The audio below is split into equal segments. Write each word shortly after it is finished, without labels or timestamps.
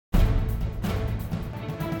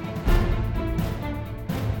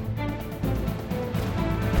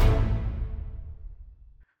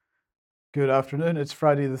Good afternoon. It's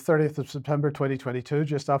Friday, the 30th of September, 2022,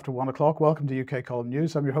 just after 1 o'clock. Welcome to UK Column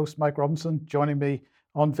News. I'm your host, Mike Robinson. Joining me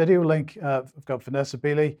on video link, I've got Vanessa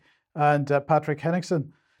Beeley and Patrick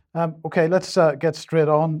Henningsen. Okay, let's get straight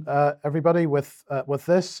on, everybody, with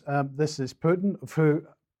this. This is Putin, who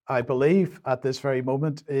I believe at this very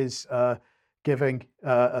moment is giving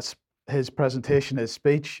his presentation, his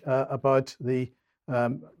speech about the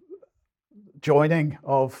joining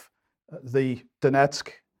of the Donetsk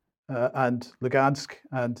and Lugansk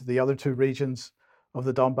and the other two regions of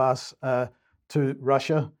the Donbass to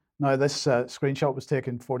Russia. Now, this screenshot was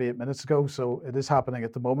taken 48 minutes ago, so it is happening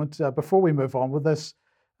at the moment. Before we move on with this,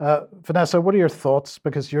 Vanessa, what are your thoughts?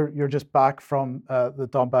 Because you're just back from the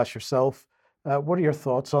Donbass yourself. What are your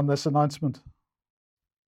thoughts on this announcement?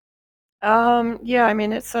 Yeah, I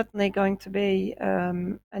mean, it's certainly going to be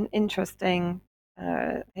an interesting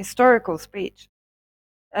historical speech.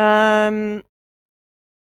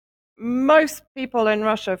 Most people in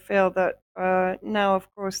Russia feel that now,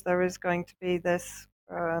 of course, there is going to be this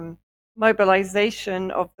mobilization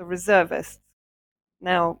of the reservists.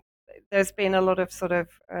 Now, there's been a lot of sort of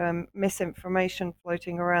misinformation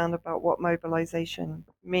floating around about what mobilization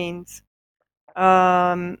means.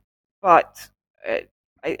 But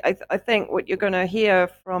I think what you're going to hear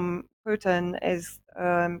from Putin is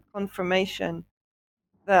confirmation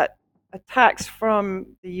that attacks from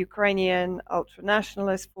the Ukrainian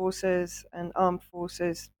ultranationalist forces and armed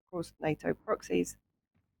forces, of course, NATO proxies,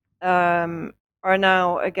 are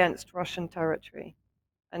now against Russian territory.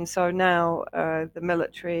 And so now the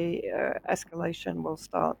military escalation will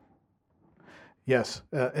start. Yes,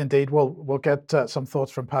 indeed. We'll get some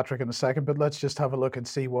thoughts from Patrick in a second, but let's just have a look and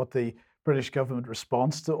see what the British government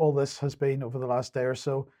response to all this has been over the last day or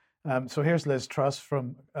so. So here's Liz Truss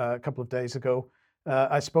from a couple of days ago.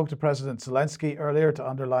 I spoke to President Zelensky earlier to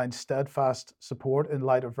underline steadfast support in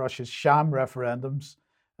light of Russia's sham referendums,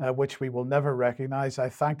 which we will never recognize. I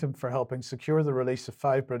thanked him for helping secure the release of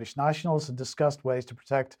 5 British nationals and discussed ways to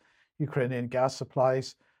protect Ukrainian gas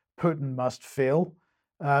supplies. Putin must fail.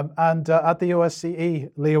 And at the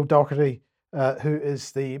OSCE, Leo Doherty, who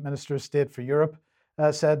is the Minister of State for Europe,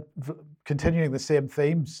 said, continuing the same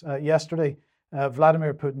themes yesterday,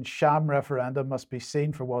 Vladimir Putin's sham referendum must be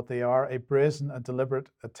seen for what they are, a brazen and deliberate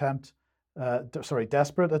attempt,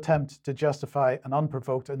 desperate attempt to justify an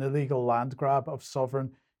unprovoked and illegal land grab of sovereign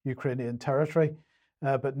Ukrainian territory.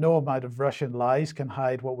 But no amount of Russian lies can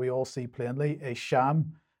hide what we all see plainly, a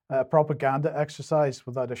sham, propaganda exercise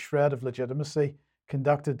without a shred of legitimacy,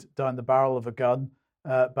 conducted down the barrel of a gun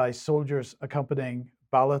by soldiers accompanying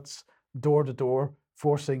ballots door to door,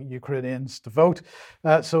 forcing Ukrainians to vote.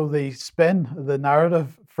 So the spin, the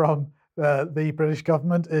narrative from the British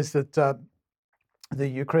government is that the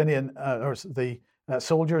Ukrainian or the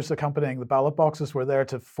soldiers accompanying the ballot boxes were there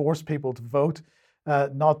to force people to vote,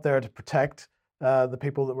 not there to protect the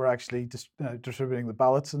people that were actually distributing the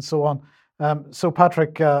ballots and so on. So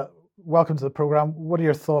Patrick, welcome to the program. What are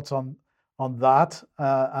your thoughts on that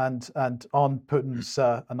and on Putin's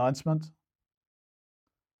announcement?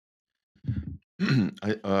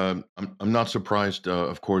 I'm not surprised,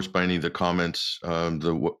 of course, by any of the comments.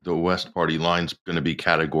 The West Party line's going to be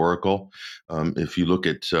categorical. If you look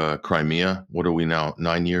at Crimea, what are we now?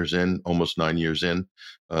 9 years in, almost 9 years in,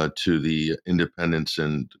 to the independence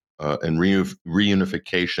and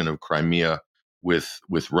reunification of Crimea with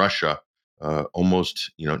Russia.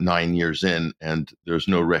 Almost 9 years in, and there's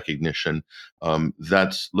no recognition.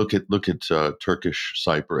 Look at Turkish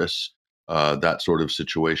Cyprus. That sort of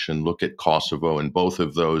situation. Look at Kosovo and both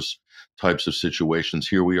of those types of situations.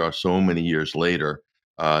 Here we are so many years later,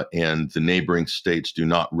 and the neighboring states do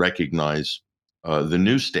not recognize the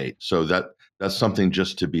new state. So that's something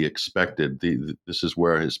just to be expected. This is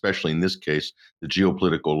where, especially in this case, the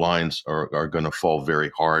geopolitical lines are going to fall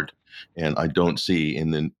very hard, and I don't see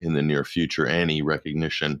in the near future any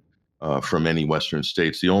recognition from any Western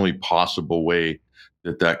states. The only possible way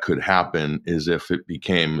that could happen is if it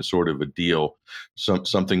became sort of a deal,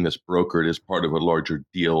 something that's brokered as part of a larger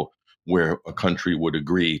deal where a country would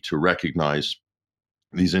agree to recognize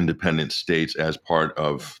these independent states as part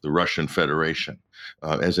of the Russian Federation,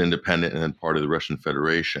 as independent and part of the Russian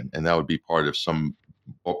Federation. And that would be part of some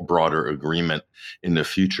broader agreement in the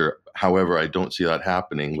future. However, I don't see that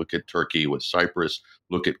happening. Look at Turkey with Cyprus,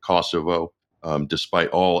 look at Kosovo. Despite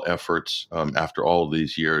all efforts, after all of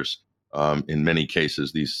these years, in many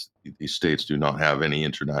cases, these states do not have any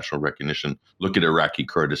international recognition. Look at Iraqi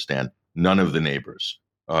Kurdistan. None of the neighbors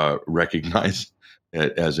recognize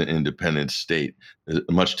it as an independent state,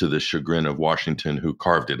 much to the chagrin of Washington, who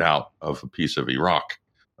carved it out of a piece of Iraq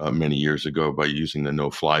many years ago by using the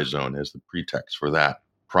no-fly zone as the pretext for that.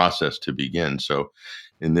 process to begin. So,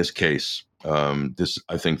 in this case,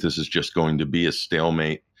 I think this is just going to be a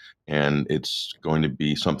stalemate, and it's going to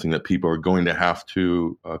be something that people are going to have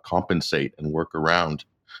to compensate and work around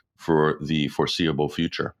for the foreseeable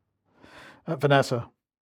future. Vanessa.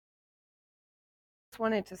 Just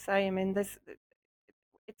wanted to say, I mean,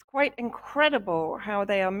 it's quite incredible how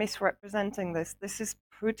they are misrepresenting this. This is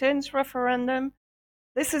Putin's referendum.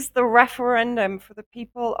 This is the referendum for the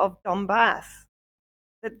people of Donbass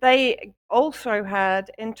that they also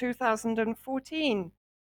had in 2014.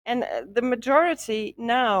 And the majority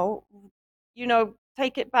now,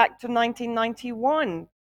 take it back to 1991.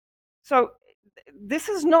 So this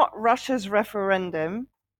is not Russia's referendum.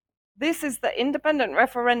 This is the independent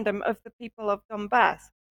referendum of the people of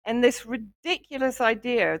Donbass. And this ridiculous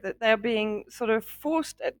idea that they're being sort of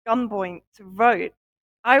forced at gunpoint to vote.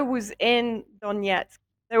 I was in Donetsk.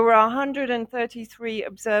 There were 133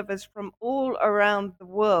 observers from all around the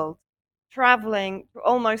world traveling to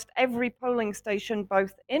almost every polling station,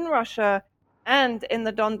 both in Russia and in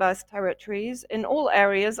the Donbass territories, in all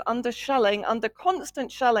areas, under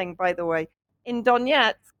constant shelling, by the way. In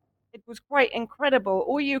Donetsk, it was quite incredible.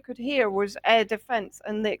 All you could hear was air defense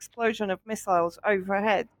and the explosion of missiles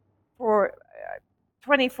overhead for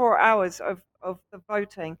 24 hours of the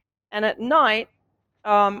voting. And at night,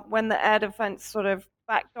 when the air defense sort of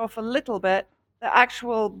backed off a little bit, the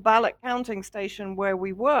actual ballot counting station where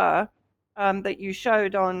we were, that you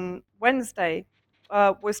showed on Wednesday,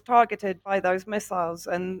 was targeted by those missiles,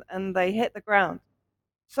 and they hit the ground.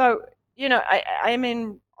 So, I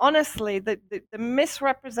mean, honestly, the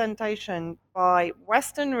misrepresentation by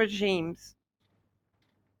Western regimes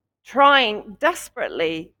trying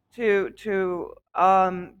desperately to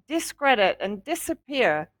discredit and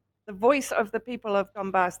disappear the voice of the people of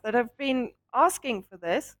Donbass that have been asking for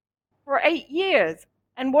this for 8 years.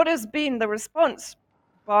 And what has been the response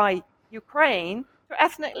by Ukraine to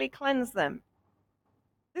ethnically cleanse them?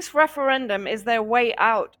 This referendum is their way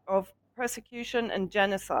out of persecution and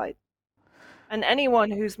genocide. And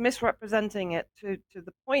anyone who's misrepresenting it to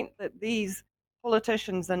the point that these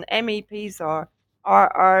politicians and MEPs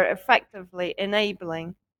are effectively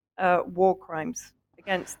enabling war crimes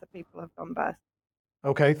against the people of Donbass.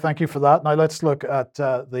 Okay, thank you for that. Now let's look at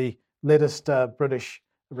the latest British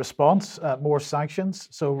response, more sanctions.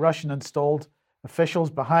 So Russian installed officials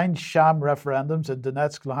behind sham referendums in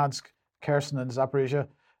Donetsk, Luhansk, Kherson and Zaporizhia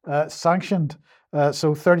sanctioned.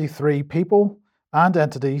 So 33 people and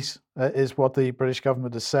entities is what the British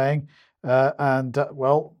government is saying.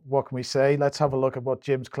 Well, what can we say? Let's have a look at what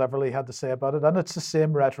James Cleverly had to say about it. And it's the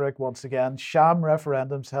same rhetoric once again. Sham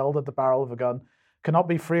referendums held at the barrel of a gun cannot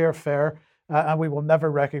be free or fair, and we will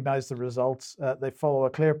never recognize the results. They follow a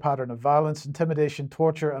clear pattern of violence, intimidation,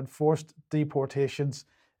 torture, and forced deportations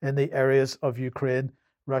in the areas of Ukraine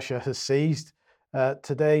Russia has seized.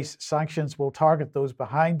 Today's sanctions will target those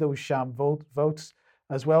behind those sham votes,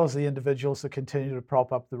 as well as the individuals that continue to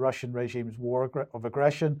prop up the Russian regime's war of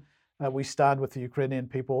aggression. We stand with the Ukrainian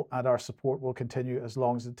people, and our support will continue as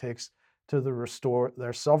long as it takes to restore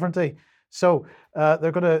their sovereignty. So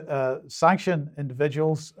they're going to sanction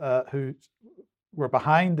individuals who were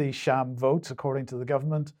behind these sham votes, according to the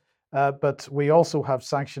government. But we also have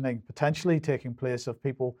sanctioning potentially taking place of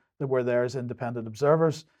people that were there as independent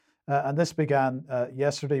observers. And this began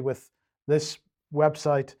yesterday with this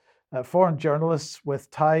website. Foreign journalists with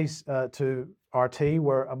ties to RT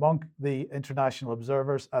were among the international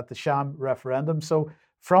observers at the sham referendum. So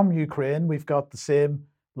from Ukraine, we've got the same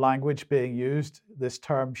language being used, this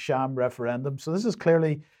term sham referendum. So this is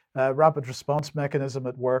clearly a rapid response mechanism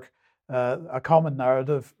at work, a common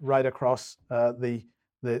narrative right across the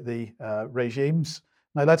regimes.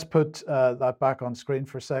 Now let's put that back on screen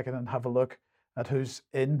for a second and have a look at who's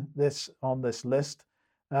on this list.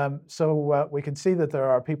 So we can see that there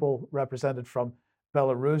are people represented from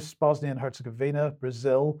Belarus, Bosnia and Herzegovina,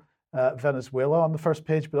 Brazil, Venezuela on the first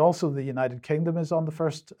page, but also the United Kingdom is on the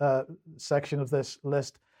first section of this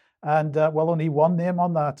list. And only one name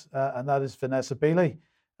on that, and that is Vanessa Beeley.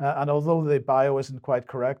 And although the bio isn't quite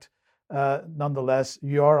correct, nonetheless,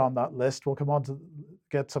 you are on that list. We'll come on to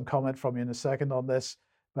get some comment from you in a second on this.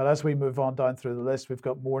 But as we move on down through the list, we've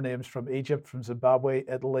got more names from Egypt, from Zimbabwe,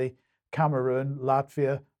 Italy, Cameroon,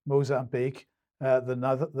 Latvia, Mozambique,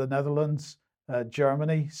 the Netherlands,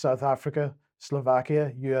 Germany, South Africa,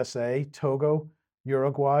 Slovakia, USA, Togo,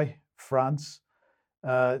 Uruguay, France,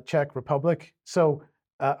 Czech Republic. So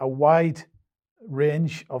a wide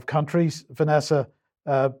range of countries, Vanessa,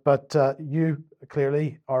 but you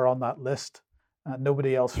clearly are on that list.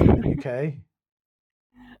 Nobody else from the UK.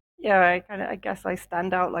 Yeah, I guess I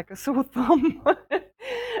stand out like a sore thumb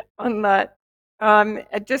on that.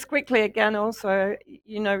 Just quickly again, also,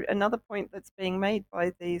 another point that's being made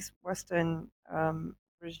by these Western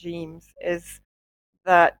regimes is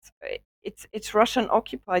that it's Russian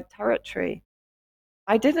occupied territory.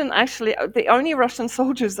 I didn't actually, the only Russian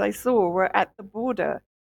soldiers I saw were at the border.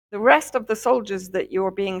 The rest of the soldiers that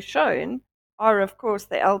you're being shown are, of course,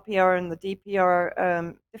 the LPR and the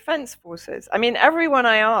DPR defense forces. I mean, everyone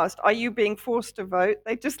I asked, are you being forced to vote?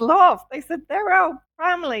 They just laughed. They said, they're our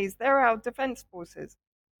families, they're our defense forces.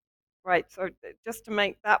 Right, so just to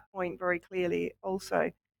make that point very clearly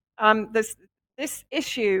also, this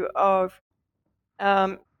issue of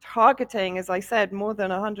targeting, as I said, more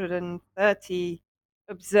than 130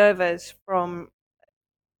 observers from,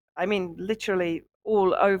 I mean, literally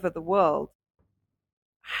all over the world,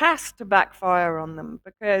 has to backfire on them,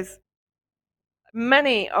 because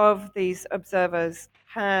many of these observers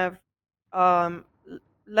have,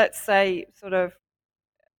 let's say, sort of,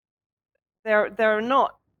 they're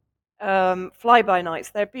not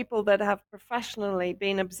fly-by-nights. They're people that have professionally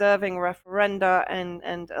been observing referenda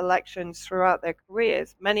and elections throughout their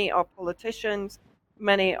careers. Many are politicians,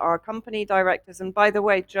 many are company directors. And by the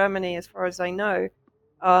way, Germany, as far as I know,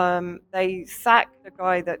 they sacked a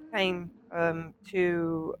guy that came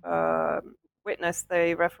to witness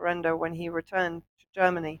the referenda when he returned to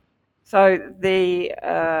Germany. So the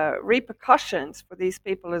repercussions for these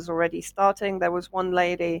people is already starting. There was one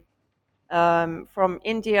lady from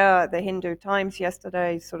India. The Hindu Times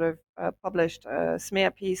yesterday sort of published a smear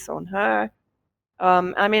piece on her.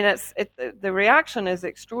 I mean, the reaction is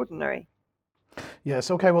extraordinary. Yes.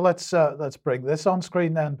 Okay. Well, let's bring this on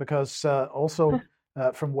screen then, because also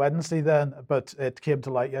from Wednesday then, but it came to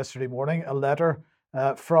light yesterday morning, a letter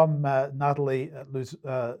from Nathalie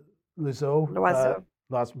Loiseau.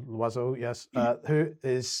 Loiseau, yes, who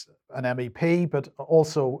is an MEP, but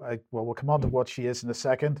also, well, we'll come on to what she is in a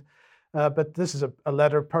second. But this is a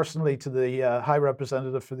letter personally to the High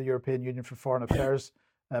Representative for the European Union for Foreign Affairs,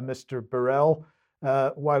 Mr. Borrell.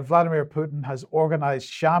 While Vladimir Putin has organized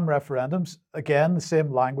sham referendums, again, the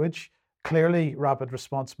same language, clearly rapid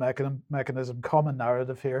response mechanism, common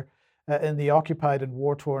narrative here, in the occupied and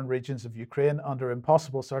war-torn regions of Ukraine under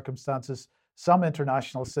impossible circumstances, some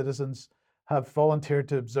international citizens have volunteered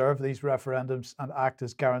to observe these referendums and act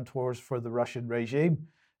as guarantors for the Russian regime.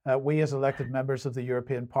 We, as elected members of the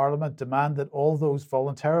European Parliament, demand that all those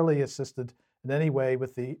voluntarily assisted in any way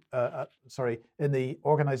with in the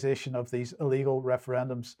organization of these illegal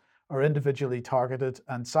referendums are individually targeted,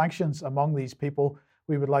 and sanctions. Among these people,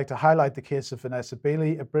 we would like to highlight the case of Vanessa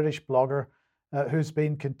Bailey, a British blogger who's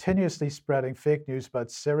been continuously spreading fake news about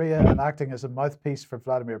Syria and acting as a mouthpiece for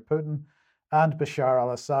Vladimir Putin and Bashar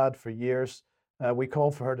al-Assad for years. We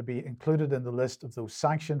call for her to be included in the list of those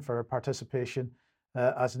sanctioned for her participation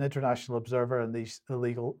as an international observer in these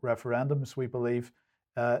illegal referendums. We believe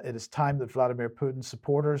it is time that Vladimir Putin's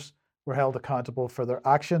supporters were held accountable for their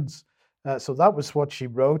actions. So that was what she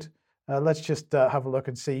wrote. Let's just have a look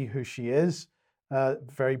and see who she is.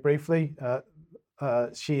 Very briefly,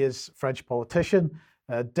 she is a French politician,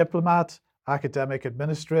 diplomat, academic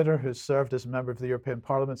administrator who has served as a member of the European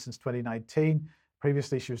Parliament since 2019.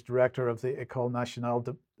 Previously, she was director of the École Nationale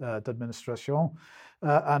d'Administration,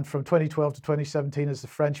 and from 2012 to 2017 as the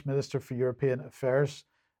French Minister for European Affairs.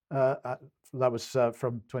 That was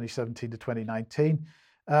from 2017 to 2019.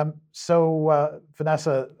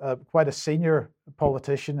 Vanessa, quite a senior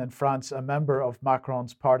politician in France, a member of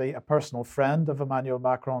Macron's party, a personal friend of Emmanuel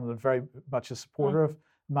Macron, and very much a supporter of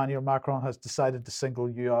Emmanuel Macron, has decided to single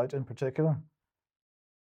you out in particular.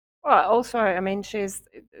 Well, also, I mean, she's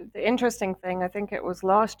the interesting thing. I think it was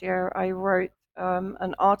last year I wrote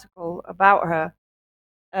an article about her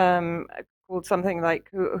called something like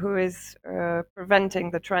 "Who is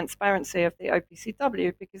preventing the transparency of the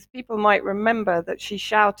OPCW?" Because people might remember that she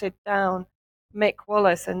shouted down Mick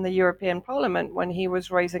Wallace in the European Parliament when he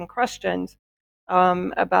was raising questions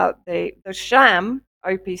about the sham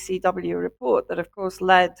OPCW report that, of course,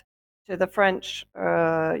 led to the French,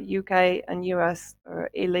 UK, and US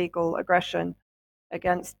illegal aggression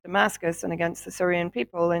against Damascus and against the Syrian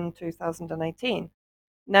people in 2018.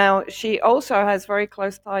 Now, she also has very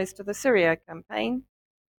close ties to the Syria campaign,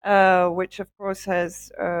 which, of course,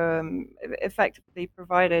 has effectively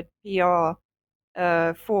provided PR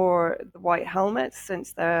for the White Helmets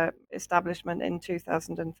since their establishment in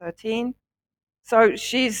 2013. So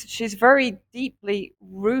she's very deeply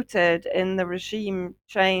rooted in the regime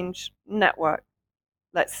change network,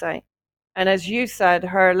 let's say. And as you said,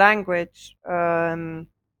 her language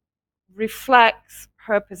reflects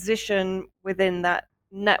her position within that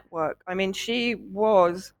network. I mean, she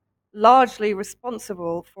was largely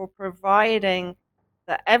responsible for providing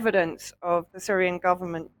the evidence of the Syrian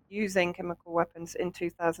government using chemical weapons in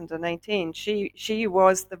 2018. She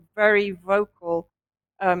was the very vocal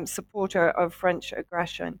supporter of French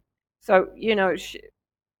aggression. So,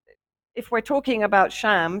 if we're talking about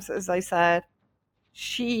shams, as I said,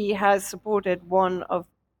 she has supported one of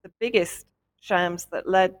the biggest shams that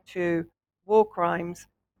led to war crimes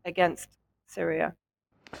against Syria.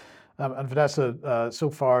 And Vanessa, so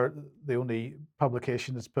far, the only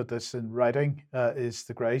publication that's put this in writing is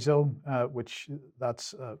The Grey Zone, which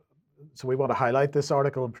that's, so we want to highlight this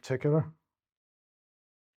article in particular.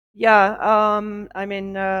 Yeah,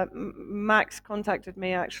 Max contacted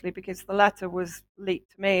me actually because the letter was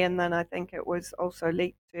leaked to me, and then I think it was also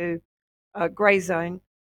leaked to Grey Zone.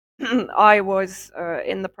 I was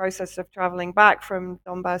in the process of traveling back from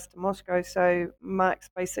Donbass to Moscow, so Max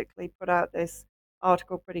basically put out this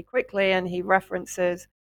article pretty quickly, and he references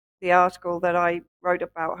the article that I wrote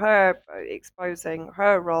about her, exposing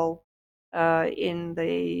her role in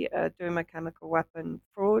the Duma chemical weapon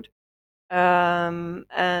fraud. I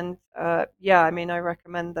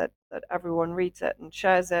recommend that everyone reads it and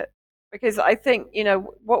shares it, because I think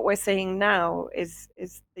what we're seeing now is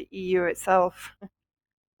the EU itself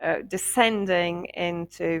descending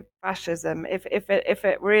into fascism. If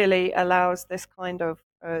it really allows this kind of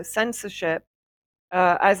censorship,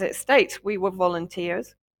 as it states, we were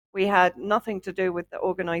volunteers. We had nothing to do with the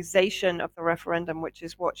organization of the referendum, which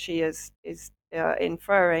is what she is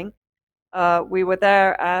inferring. We were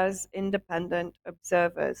there as independent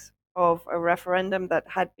observers of a referendum that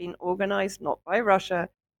had been organized not by Russia,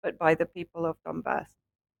 but by the people of Donbass.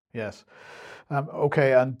 Yes.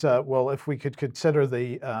 Okay, and well, if we could consider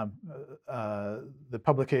the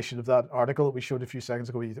publication of that article that we showed a few seconds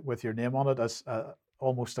ago with your name on it as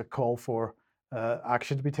almost a call for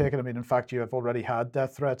action to be taken. I mean, in fact, you have already had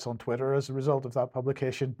death threats on Twitter as a result of that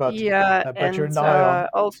publication. But yeah, you're now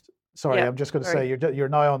on. Sorry, yeah, I'm just going to say you're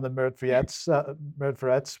now on the Merdvret's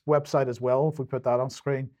website as well. If we put that on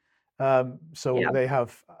screen, they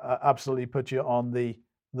have absolutely put you on the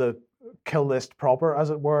kill list proper, as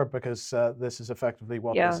it were, because this is effectively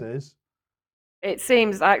what this is. It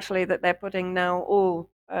seems actually that they're putting now all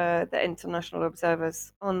the international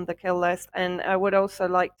observers on the kill list. And I would also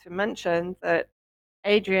like to mention that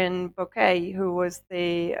Adrien Bouquet, who was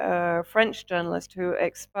the French journalist who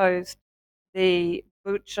exposed the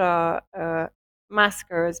Bucha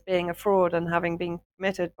massacre as being a fraud and having been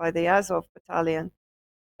committed by the Azov battalion,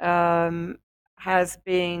 has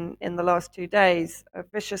been, in the last 2 days,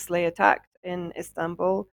 viciously attacked in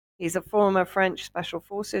Istanbul. He's a former French special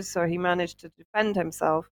forces, so he managed to defend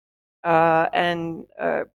himself and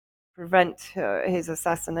prevent his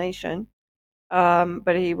assassination.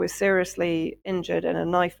 But he was seriously injured in a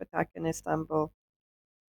knife attack in Istanbul.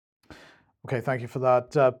 Okay, thank you for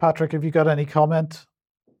that. Patrick, have you got any comment?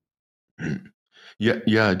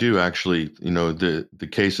 Yeah, I do actually. The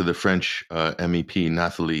case of the French MEP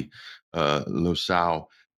Nathalie Loiseau.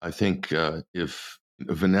 I think if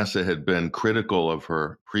Vanessa had been critical of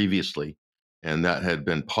her previously, and that had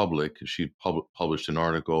been public, she published an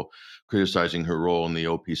article criticizing her role in the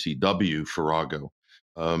OPCW farrago.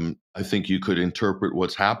 I think you could interpret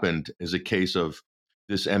what's happened as a case of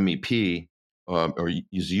this MEP or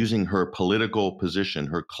is using her political position,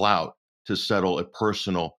 her clout, to settle a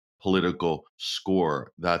personal political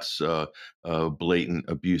score. That's a blatant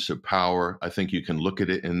abuse of power. I think you can look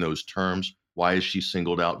at it in those terms. Why is she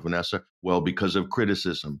singled out, Vanessa? Well, because of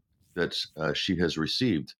criticism that she has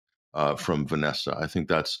received from Vanessa. I think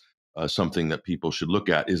that's something that people should look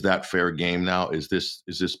at. Is that fair game now? Is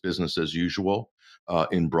this business as usual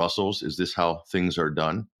in Brussels? Is this how things are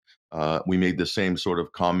done? We made the same sort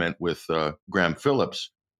of comment with Graham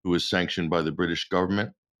Phillips, who was sanctioned by the British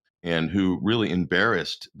government and who really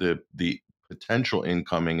embarrassed the potential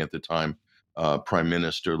incoming at the time Prime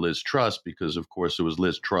Minister Liz Truss, because of course it was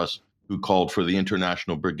Liz Truss who called for the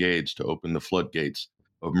international brigades to open the floodgates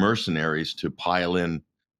of mercenaries to pile in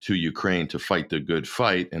to Ukraine to fight the good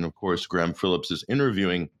fight. And of course, Graham Phillips is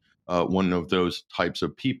interviewing one of those types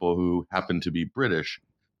of people who happen to be British.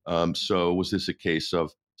 So was this a case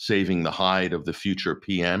of saving the hide of the future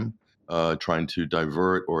PM, trying to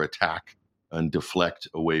divert or attack and deflect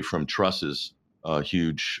away from Truss's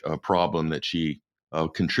huge problem that she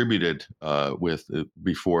contributed with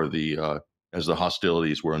before as the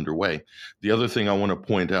hostilities were underway? The other thing I want to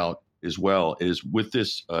point out as well is with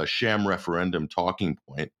this sham referendum talking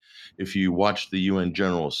point. If you watch the UN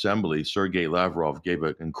General Assembly, Sergei Lavrov gave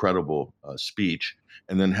an incredible speech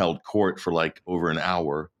and then held court for like over an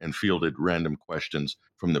hour and fielded random questions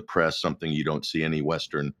from the press, something you don't see any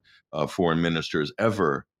Western foreign ministers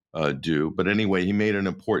ever do. But anyway, he made an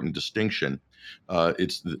important distinction.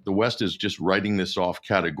 The West is just writing this off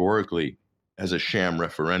categorically as a sham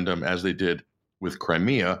referendum, as they did with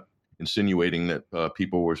Crimea, insinuating that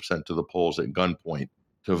people were sent to the polls at gunpoint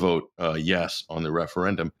to vote yes on the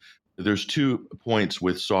referendum. There's 2 points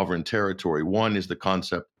with sovereign territory. One is the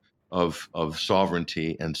concept of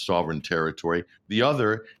sovereignty and sovereign territory. The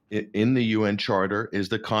other, in the UN Charter, is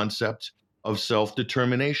the concept of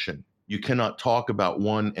self-determination. You cannot talk about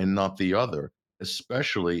one and not the other,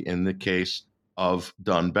 especially in the case of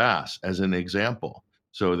Donbass, as an example.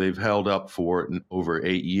 So they've held up for over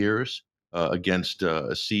 8 years against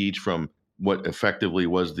a siege from what effectively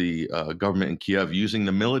was the government in Kiev using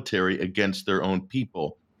the military against their own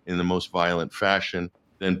people in the most violent fashion,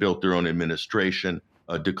 then built their own administration,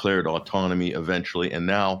 declared autonomy eventually, and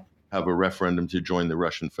now have a referendum to join the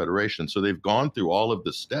Russian Federation. So they've gone through all of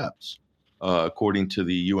the steps, according to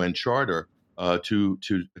the UN Charter, to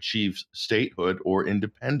achieve statehood or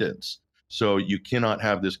independence. So you cannot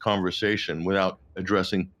have this conversation without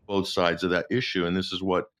addressing both sides of that issue. And this is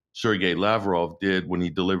what Sergei Lavrov did when he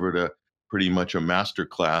delivered pretty much a master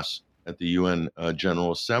class at the UN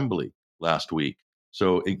General Assembly last week.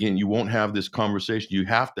 So again, you won't have this conversation. You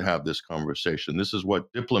have to have this conversation. This is what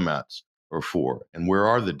diplomats are for. And where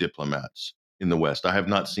are the diplomats in the West? I have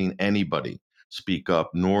not seen anybody speak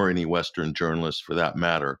up, nor any Western journalists for that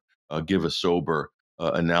matter, give a sober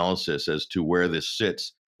analysis as to where this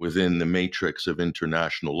sits within the matrix of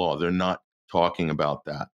international law. They're not talking about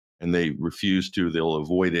that. And they refuse to. They'll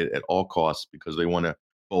avoid it at all costs because they want to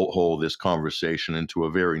bolt hole this conversation into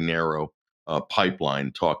a very narrow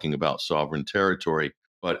pipeline talking about sovereign territory,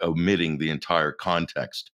 but omitting the entire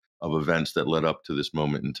context of events that led up to this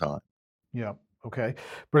moment in time. Yeah. Okay.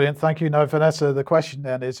 Brilliant. Thank you. Now, Vanessa, the question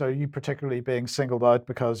then is, are you particularly being singled out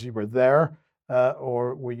because you were there,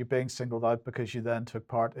 or were you being singled out because you then took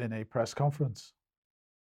part in a press conference?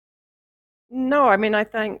 No, I mean, I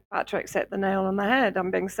think Patrick hit the nail on the head.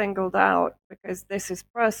 I'm being singled out because this is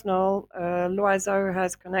personal. Loiseau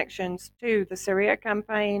has connections to the Syria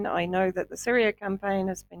campaign. I know that the Syria campaign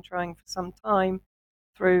has been trying for some time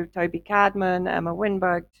through Toby Cadman, Emma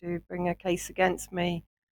Winberg, to bring a case against me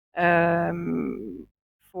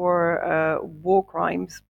for war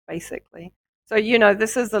crimes, basically. So,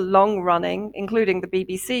 this is a long-running, including the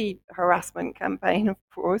BBC harassment campaign, of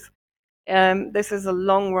course. This is a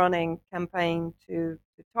long-running campaign to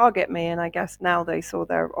target me, and I guess now they saw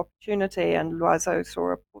their opportunity, and Loiseau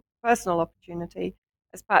saw a personal opportunity,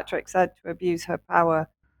 as Patrick said, to abuse her power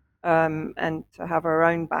and to have her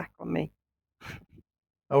own back on me.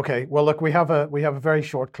 Okay. Well, look, we have a very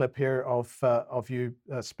short clip here of you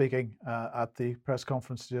speaking at the press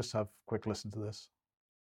conference. Just have a quick listen to this.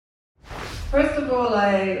 First of all,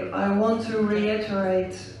 I want to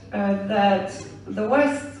reiterate that the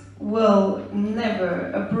West will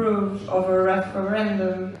never approve of a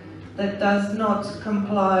referendum that does not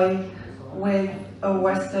comply with a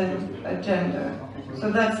Western agenda.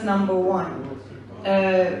 So that's number one.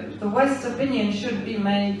 The West's opinion should be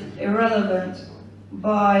made irrelevant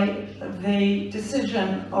by the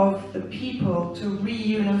decision of the people to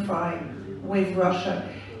reunify with Russia.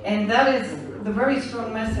 And that is the very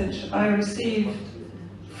strong message I received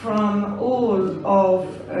from all of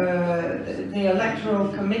the electoral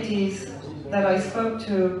committees that I spoke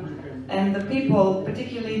to, and the people,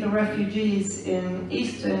 particularly the refugees in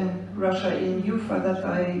eastern Russia, in Ufa, that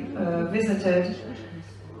I visited.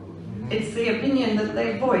 It's the opinion that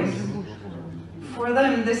they voiced. For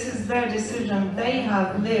them, this is their decision. They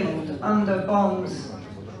have lived under bombs,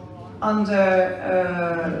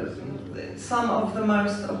 under some of the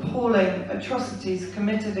most appalling atrocities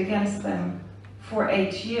committed against them for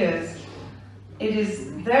 8 years. It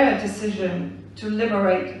is their decision to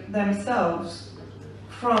liberate themselves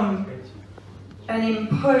from an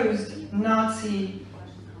imposed Nazi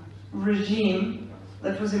regime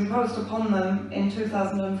that was imposed upon them in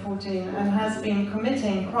 2014 and has been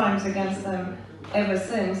committing crimes against them ever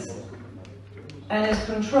since, and is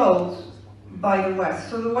controlled by the West.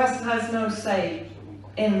 So the West has no say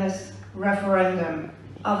in this referendum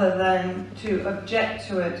other than to object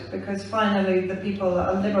to it, because finally the people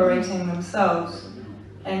are liberating themselves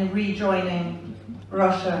and rejoining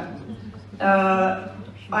Russia.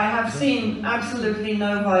 I have seen absolutely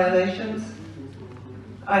no violations.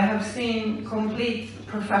 I have seen complete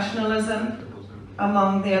professionalism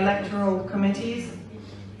among the electoral committees.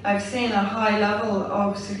 I've seen a high level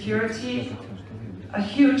of security, a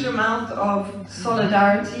huge amount of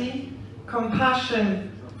solidarity, compassion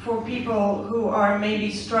for people who are maybe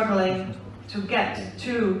struggling to get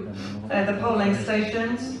to the polling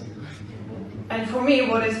stations. And for me,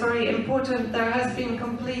 what is very important, there has been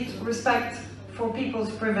complete respect for people's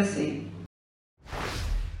privacy.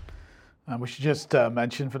 And we should just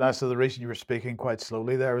mention, Vanessa, the reason you were speaking quite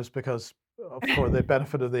slowly there is because for the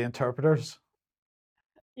benefit of the interpreters.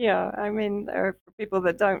 Yeah, I mean, for people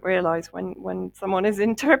that don't realize when someone is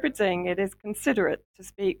interpreting, it is considerate to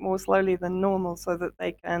speak more slowly than normal so that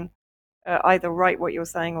they can either write what you're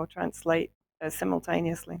saying or translate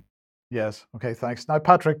simultaneously. Yes. Okay. Thanks. Now,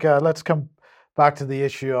 Patrick, let's come back to the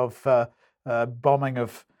issue of bombing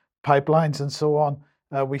of pipelines and so on.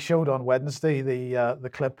 We showed on Wednesday the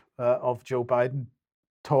clip of Joe Biden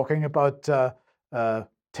talking about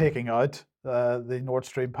taking out the Nord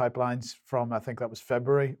Stream pipelines from, I think that was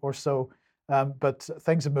February or so. But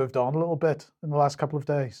things have moved on a little bit in the last couple of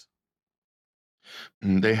days.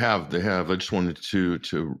 They have. I just wanted to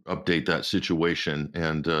update that situation,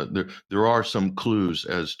 and there are some clues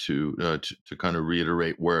as to kind of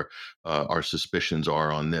reiterate where our suspicions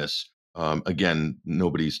are on this. Again,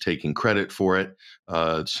 nobody's taking credit for it.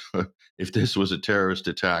 So if this was a terrorist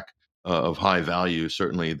attack of high value,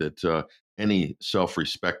 certainly that any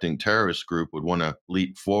self-respecting terrorist group would want to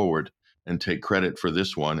leap forward and take credit for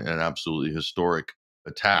this one, an absolutely historic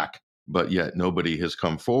attack. But yet nobody has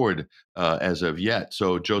come forward as of yet.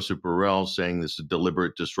 So Joseph Borrell saying this is a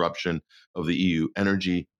deliberate disruption of the EU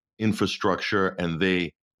energy infrastructure, and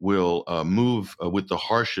they will move with the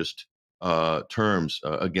harshest terms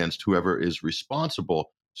against whoever is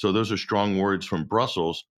responsible. So those are strong words from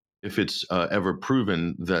Brussels. If it's ever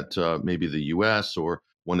proven that maybe the U.S. or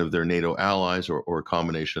one of their NATO allies or a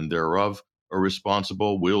combination thereof are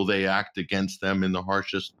responsible, will they act against them in the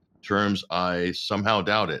harshest terms? I somehow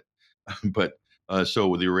doubt it. But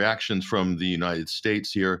so the reactions from the United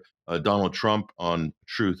States here, Donald Trump on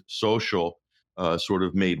Truth Social sort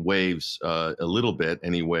of made waves a little bit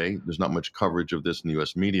anyway. There's not much coverage of this in the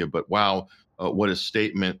U.S. media, but wow, what a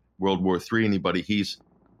statement! World War III. Anybody? He's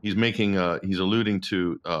making he's alluding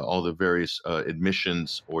to all the various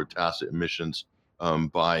admissions or tacit admissions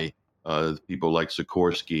by people like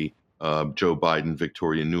Sikorsky, Joe Biden,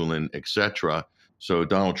 Victoria Nuland, etc. So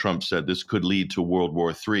Donald Trump said this could lead to World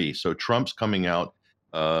War III. So Trump's coming out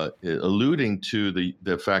alluding to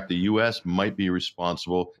the fact the U.S. might be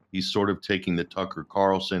responsible. He's sort of taking the Tucker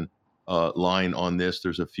Carlson line on this.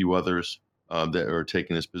 There's a few others that are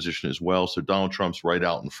taking this position as well. So Donald Trump's right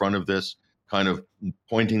out in front of this, kind of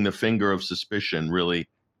pointing the finger of suspicion, really,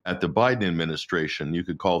 at the Biden administration. You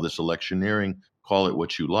could call this electioneering, call it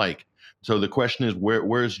what you like. So the question is,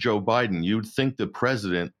 where's Joe Biden? You'd think the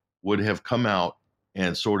president would have come out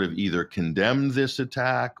and sort of either condemned this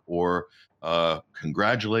attack or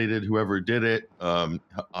congratulated whoever did it.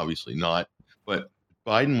 Obviously not. But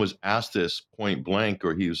Biden was asked this point blank,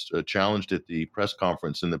 or he was challenged at the press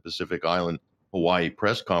conference in the Pacific Island, Hawaii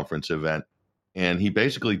press conference event. And he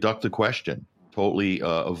basically ducked the question, totally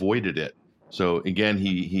avoided it. So again,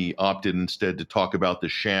 he opted instead to talk about the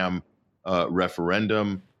sham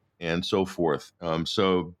referendum and so forth.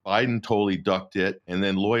 So Biden totally ducked it. And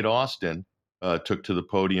then Lloyd Austin took to the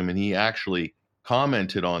podium, and he actually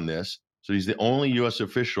commented on this. So he's the only U.S.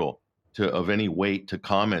 official of any weight to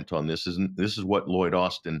comment on this. This is what Lloyd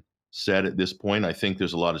Austin said at this point. I think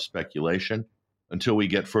there's a lot of speculation. Until we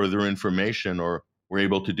get further information or we're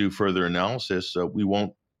able to do further analysis, we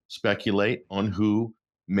won't speculate on who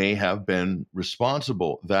may have been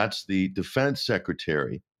responsible. That's the defense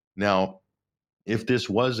secretary. Now, if this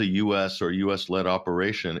was a U.S. or U.S.-led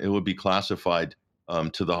operation, it would be classified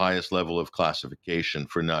to the highest level of classification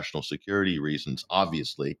for national security reasons,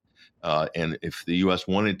 obviously. And if the U.S.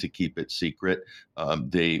 wanted to keep it secret,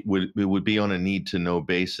 it would be on a need-to-know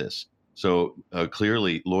basis. So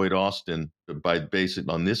clearly, Lloyd Austin, by basing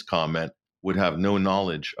on this comment, would have no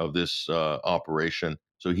knowledge of this operation.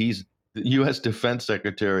 So the U.S. Defense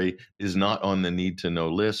Secretary is not on the need-to-know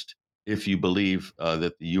list if you believe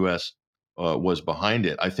that the U.S. Was behind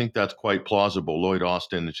it. I think that's quite plausible. Lloyd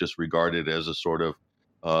Austin is just regarded as a sort of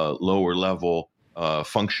lower level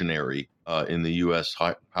functionary in the U.S.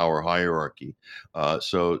 power hierarchy.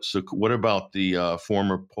 So what about the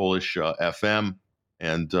former Polish FM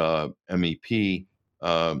and MEP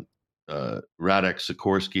Radek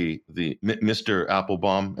Sikorski, the Mr.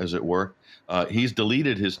 Applebaum, as it were? He's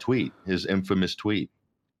deleted his tweet, his infamous tweet,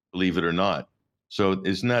 believe it or not. So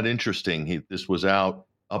isn't that interesting? This was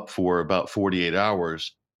up for about 48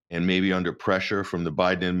 hours, and maybe under pressure from the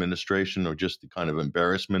Biden administration or just the kind of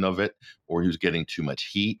embarrassment of it, or he was getting too much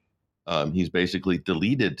heat. He's basically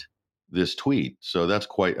deleted this tweet. So that's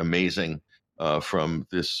quite amazing from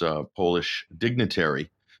this Polish dignitary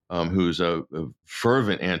who's a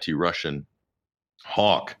fervent anti-Russian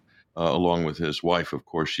hawk, along with his wife. Of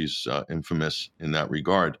course, she's infamous in that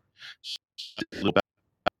regard. So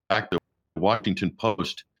back, the Washington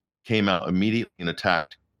Post came out immediately and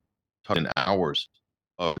attacked in hours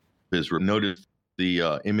of his. Notice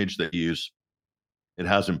the image they use. It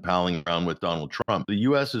has him palling around with Donald Trump. The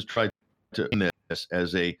U.S. has tried to this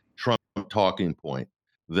as a Trump talking point,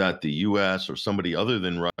 that the U.S. or somebody other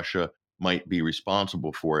than Russia might be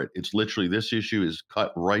responsible for it. It's literally, this issue is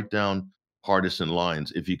cut right down partisan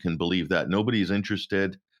lines, if you can believe that. Nobody's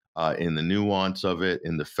interested in the nuance of it,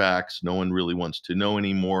 in the facts. No one really wants to know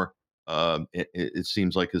anymore. It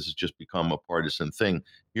seems like this has just become a partisan thing.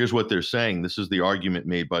 Here's what they're saying. This is the argument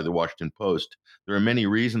made by the Washington Post. There are many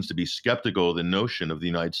reasons to be skeptical of the notion of the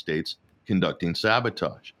United States conducting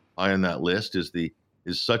sabotage. High on that list is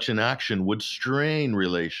such an action would strain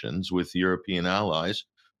relations with European allies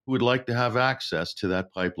who would like to have access to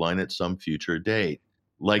that pipeline at some future date.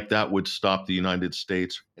 Like that would stop the United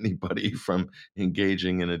States or anybody from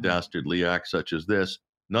engaging in a dastardly act such as this.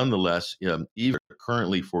 Nonetheless, even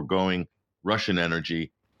currently foregoing Russian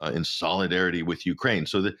energy in solidarity with Ukraine.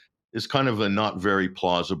 So it's kind of a not very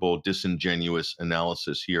plausible, disingenuous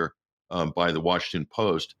analysis here by the Washington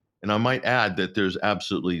Post. And I might add that there's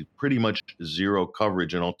absolutely pretty much zero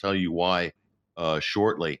coverage, and I'll tell you why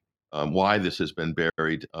shortly, why this has been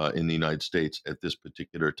buried in the United States at this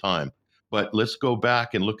particular time. But let's go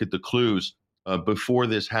back and look at the clues. Before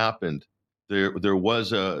this happened, there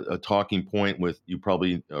was a talking point with, you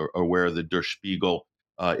probably are aware of the Der Spiegel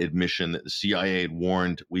admission that the CIA had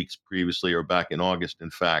warned weeks previously, or back in August,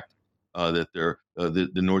 in fact, that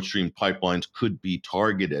the Nord Stream pipelines could be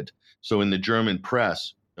targeted. So in the German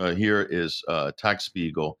press, here is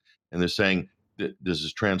Tagesspiegel, and they're saying that, this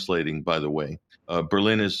is translating, by the way,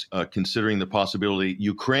 Berlin is considering the possibility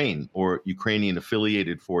Ukraine or Ukrainian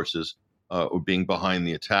affiliated forces being behind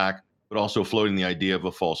the attack, but also floating the idea of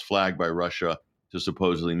a false flag by Russia to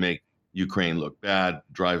supposedly make Ukraine look bad,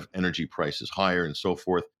 drive energy prices higher, and so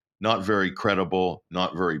forth. Not very credible,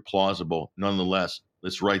 not very plausible. Nonetheless,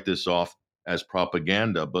 let's write this off as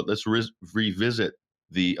propaganda, but let's revisit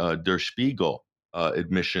the Der Spiegel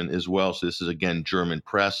admission as well. So this is, again, German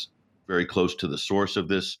press, very close to the source of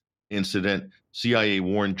this incident. CIA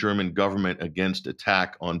warned German government against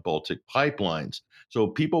attack on Baltic pipelines. So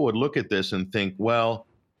people would look at this and think, well,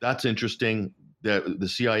 that's interesting that the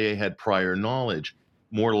CIA had prior knowledge.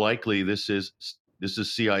 More likely, this is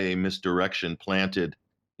CIA misdirection planted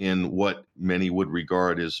in what many would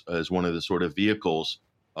regard as one of the sort of vehicles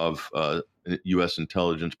of U.S.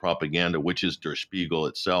 intelligence propaganda, which is Der Spiegel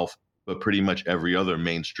itself, but pretty much every other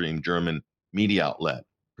mainstream German media outlet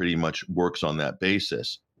pretty much works on that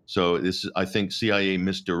basis. So this is, I think, CIA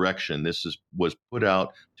misdirection. Was put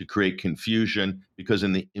out to create confusion, because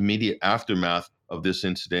in the immediate aftermath of this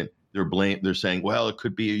incident, they're saying, well, it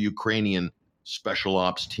could be a Ukrainian special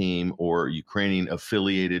ops team or Ukrainian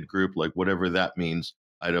affiliated group, like whatever that means.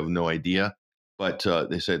 I have no idea. But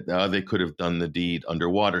they said they could have done the deed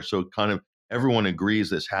underwater. So kind of everyone agrees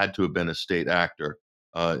this had to have been a state actor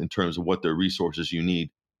in terms of what the resources you need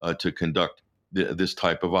to conduct this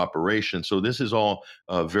type of operation. So this is all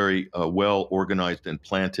very well organized and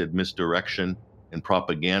planted misdirection and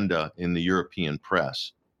propaganda in the European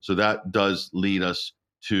press. So that does lead us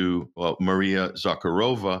to Maria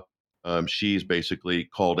Zakharova. She's basically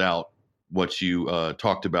called out what you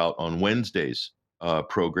talked about on Wednesday's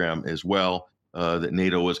program as well, that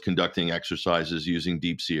NATO was conducting exercises using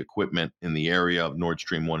deep sea equipment in the area of Nord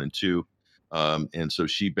Stream 1 and 2. And so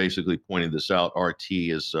she basically pointed this out. RT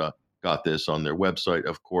has got this on their website,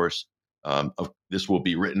 of course. This will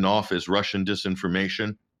be written off as Russian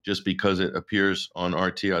disinformation just because it appears on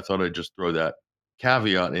RT. I thought I'd just throw that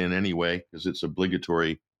caveat in anyway, because it's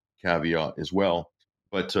obligatory caveat as well.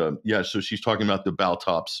 But yeah, so she's talking about the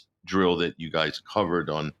Baltops drill that you guys covered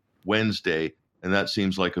on Wednesday, and that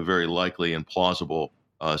seems like a very likely and plausible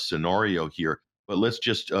scenario here. But let's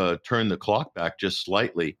just turn the clock back just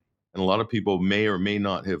slightly. And a lot of people may or may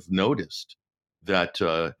not have noticed that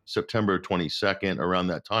September 22nd, around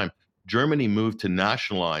that time, Germany moved to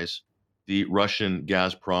nationalize the Russian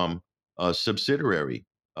Gazprom subsidiary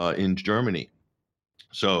in Germany.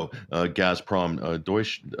 So Gazprom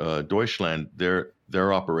Deutschland,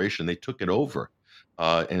 their operation, they took it over,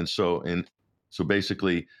 and so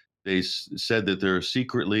basically they said that they're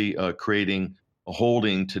secretly creating a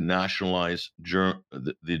holding to nationalize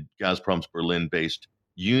the Gazprom's Berlin-based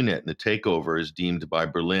unit. And the takeover is deemed by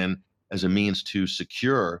Berlin as a means to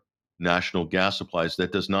secure national gas supplies.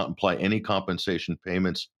 That does not imply any compensation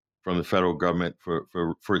payments from the federal government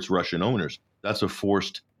for its Russian owners. That's a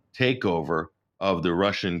forced takeover of the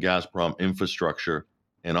Russian Gazprom infrastructure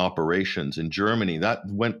and operations in Germany. That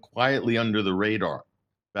went quietly under the radar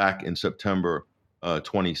back in September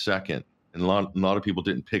 22nd. And a lot of people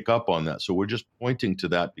didn't pick up on that. So we're just pointing to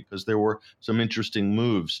that because there were some interesting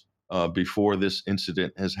moves before this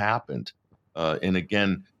incident has happened. And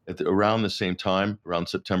again, around the same time, around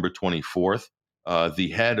September 24th, the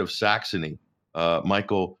head of Saxony,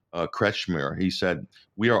 Michael Kretschmer, he said,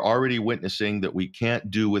 "We are already witnessing that we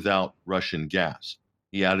can't do without Russian gas."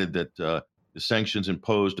 He added that the sanctions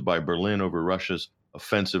imposed by Berlin over Russia's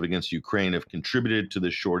offensive against Ukraine have contributed to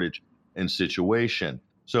the shortage and situation.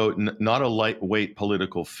 So, not a lightweight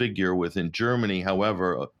political figure within Germany,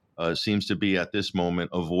 however, seems to be at this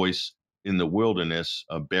moment a voice in the wilderness,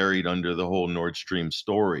 buried under the whole Nord Stream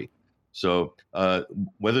story. So,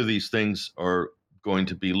 whether these things are going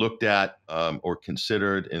to be looked at or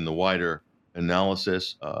considered in the wider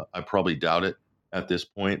analysis, I probably doubt it at this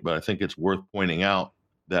point, but I think it's worth pointing out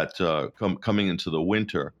that coming into the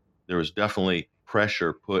winter, there was definitely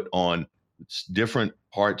pressure put on different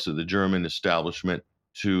parts of the German establishment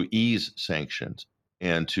to ease sanctions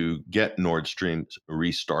and to get Nord Stream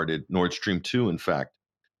restarted. Nord Stream 2, in fact,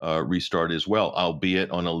 restarted as well,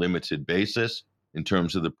 albeit on a limited basis in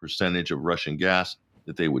terms of the percentage of Russian gas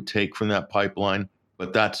that they would take from that pipeline.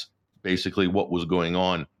 But that's basically what was going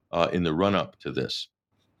on in the run up to this.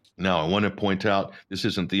 Now, I want to point out this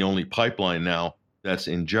isn't the only pipeline now that's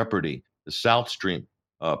in jeopardy. The South Stream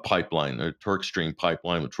pipeline, or Turk Stream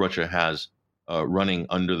pipeline, which Russia has running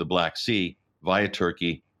under the Black Sea via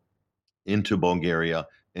Turkey into Bulgaria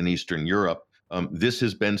and Eastern Europe. This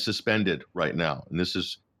has been suspended right now. And this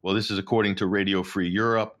is according to Radio Free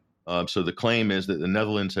Europe. So the claim is that the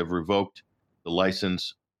Netherlands have revoked the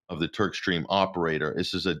license of the Turk Stream operator.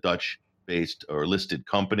 This is a Dutch-based or listed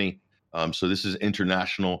company. So this is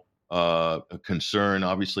international concern,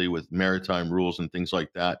 obviously, with maritime rules and things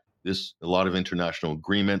like that. A lot of international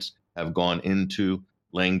agreements have gone into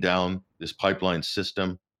laying down this pipeline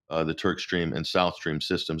system, the Turk Stream and South Stream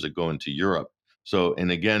systems that go into Europe. So,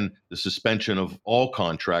 and again, the suspension of all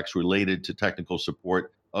contracts related to technical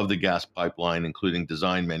support of the gas pipeline, including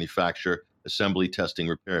design, manufacture, assembly, testing,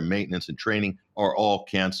 repair, maintenance, and training, are all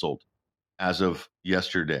canceled as of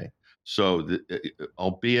yesterday. So,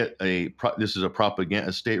 albeit this is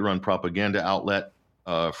a state-run propaganda outlet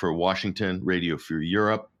for Washington, Radio Free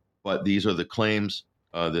Europe, but these are the claims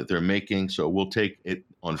that they're making. So we'll take it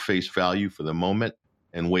on face value for the moment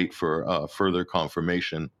and wait for further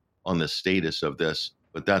confirmation on the status of this.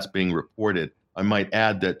 But that's being reported. I might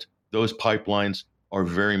add that those pipelines are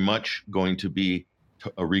very much going to be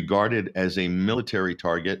regarded as a military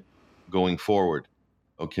target going forward.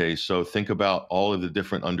 Okay, so think about all of the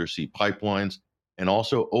different undersea pipelines and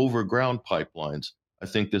also overground pipelines. I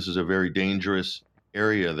think this is a very dangerous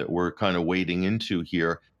area that we're kind of wading into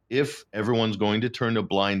here. If everyone's going to turn a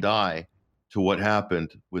blind eye to what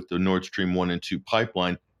happened with the Nord Stream 1 and 2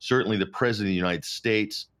 pipeline, certainly the President of the United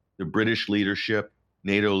States, the British leadership,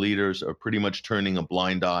 NATO leaders are pretty much turning a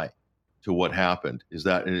blind eye to what happened. Is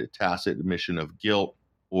that a tacit admission of guilt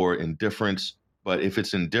or indifference? But if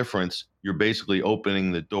it's indifference, you're basically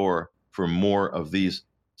opening the door for more of these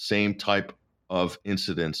same type of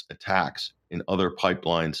incidents, attacks in other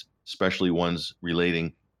pipelines, especially ones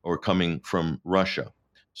relating or coming from Russia.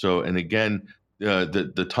 So, and again,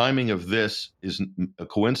 the timing of this is a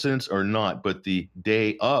coincidence or not, but the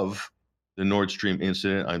day of the Nord Stream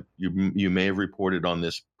incident, you may have reported on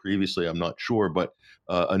this previously, I'm not sure, but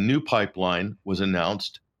a new pipeline was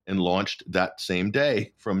announced and launched that same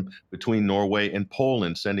day from between Norway and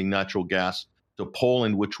Poland, sending natural gas to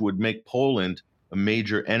Poland, which would make Poland a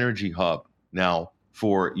major energy hub now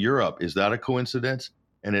for Europe. Is that a coincidence?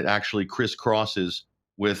 And it actually crisscrosses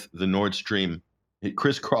with the Nord Stream. It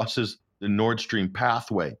crisscrosses the Nord Stream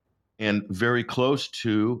pathway and very close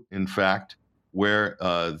to, in fact, where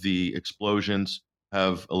the explosions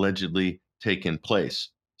have allegedly taken place.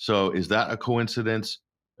 So is that a coincidence?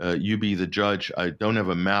 You be the judge. I don't have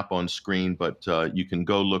a map on screen, but you can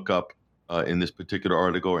go look up in this particular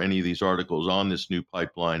article or any of these articles on this new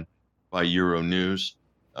pipeline by Euronews.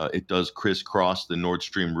 It does crisscross the Nord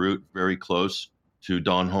Stream route very close to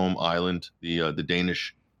Donholm Island, the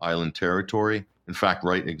Danish island territory. In fact,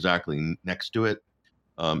 right exactly next to it.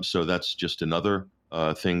 So that's just another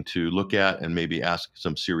thing to look at and maybe ask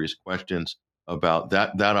some serious questions about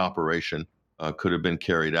that operation could have been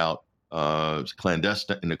carried out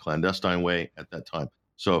clandestine in a clandestine way at that time.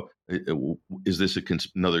 So is this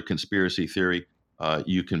another conspiracy theory?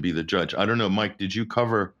 You can be the judge. I don't know, Mike, did you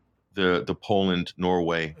cover the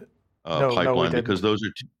Poland-Norway pipeline? No, because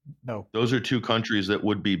those are two countries that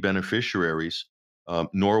would be beneficiaries.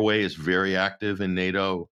 Norway is very active in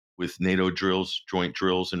NATO with NATO drills, joint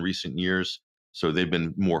drills in recent years. So they've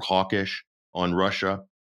been more hawkish on Russia.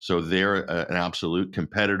 So they're an absolute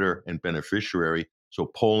competitor and beneficiary. So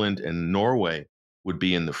Poland and Norway would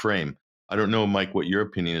be in the frame. I don't know, Mike, what your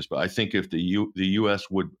opinion is, but I think if the U.S.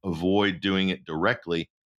 would avoid doing it directly,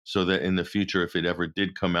 so that in the future, if it ever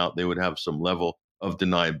did come out, they would have some level of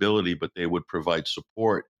deniability, but they would provide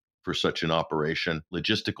support for such an operation,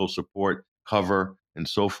 logistical support, cover, and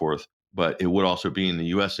so forth. But it would also be in the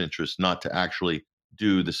U.S. interest not to actually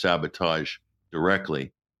do the sabotage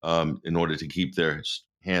directly, in order to keep their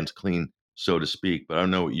hands clean, so to speak. But I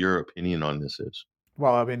don't know what your opinion on this is.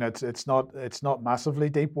 Well, I mean, it's not massively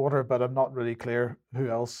deep water, but I'm not really clear who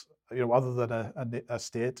else, other than a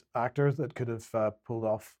state actor that could have pulled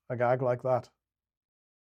off a gag like that.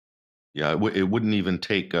 Yeah, it wouldn't even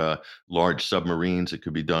take large submarines. It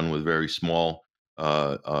could be done with very small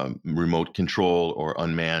remote control or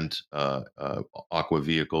unmanned aqua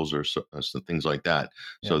vehicles or some things like that.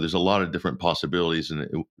 So Yeah. there's a lot of different possibilities, and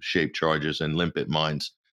shape charges and limpet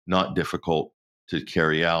mines, not difficult to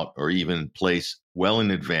carry out or even place well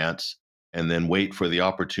in advance and then wait for the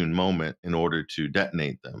opportune moment in order to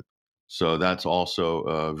detonate them. So that's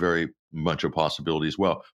also very much a possibility as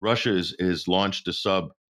well. Russia is launched a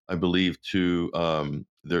sub, I believe, to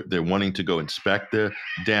they're wanting to go inspect the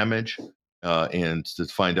damage and to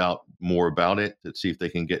find out more about it, to see if they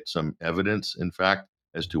can get some evidence, in fact,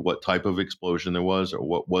 as to what type of explosion there was or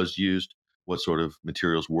what was used, what sort of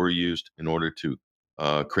materials were used in order to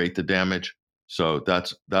create the damage. So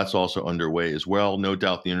that's also underway as well. No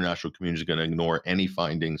doubt the international community is going to ignore any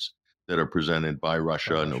findings that are presented by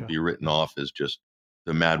Russia, and it'll be written off as just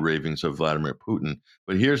the mad ravings of Vladimir Putin.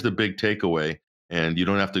 But here's the big takeaway, and you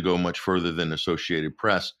don't have to go much further than Associated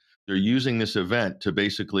Press. They're using this event to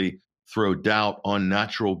basically throw doubt on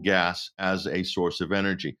natural gas as a source of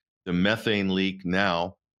energy. The methane leak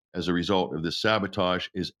now, as a result of this sabotage,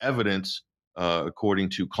 is evidence, according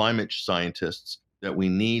to climate scientists, that we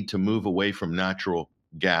need to move away from natural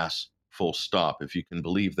gas, full stop. If you can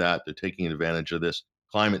believe that, they're taking advantage of this.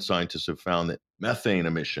 Climate scientists have found that methane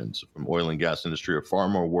emissions from oil and gas industry are far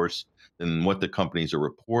more worse than what the companies are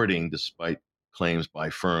reporting, despite claims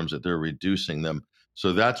by firms that they're reducing them.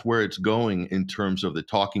 So that's where it's going in terms of the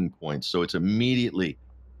talking points. So it's immediately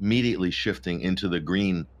shifting into the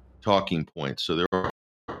green talking points. So there are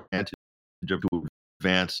advantages to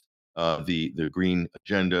advance the green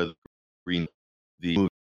agenda, the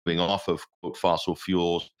moving off of, quote, fossil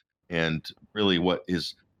fuels, and really what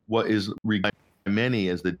is regarded by many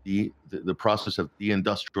as the process of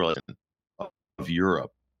deindustrialization of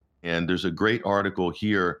Europe. And there's a great article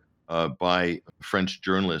here by French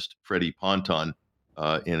journalist Freddy Ponton,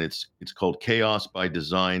 and it's called "Chaos by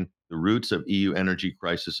Design: The Roots of EU Energy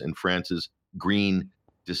Crisis and France's Green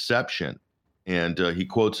Deception." And he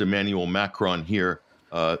quotes Emmanuel Macron here: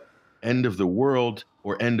 "End of the world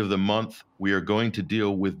or end of the month, we are going to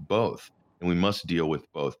deal with both, and we must deal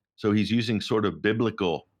with both." So he's using sort of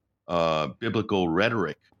biblical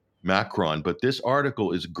rhetoric, Macron. But this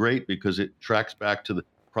article is great because it tracks back to the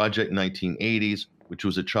Project 1980s, which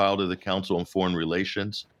was a child of the Council on Foreign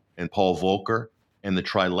Relations and Paul Volcker and the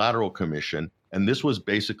Trilateral Commission. And this was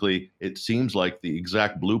basically, it seems like, the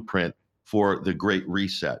exact blueprint for the Great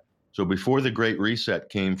Reset. So before the Great Reset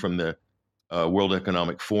came from the World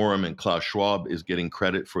Economic Forum, and Klaus Schwab is getting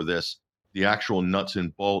credit for this, the actual nuts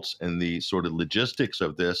and bolts and the sort of logistics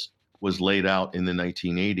of this was laid out in the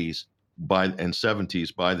 1980s and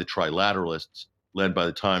 70s by the trilateralists, led by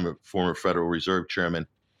the time of former Federal Reserve Chairman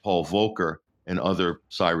Paul Volcker and other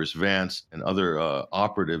Cyrus Vance and other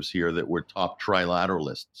operatives here that were top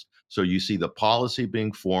trilateralists. So you see the policy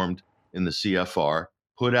being formed in the CFR,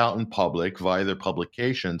 put out in public via their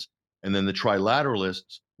publications, and then the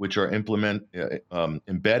trilateralists, which are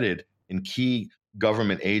embedded in key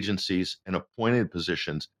government agencies and appointed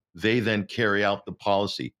positions, they then carry out the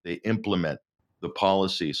policy. They implement the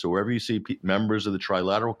policy. So wherever you see members of the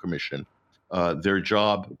Trilateral Commission, their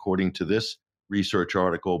job, according to this research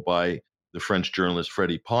article by the French journalist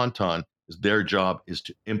Freddy Ponton, is their job is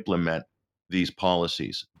to implement these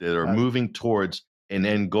policies that are moving towards an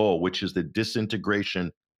end goal, which is the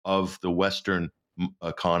disintegration of the Western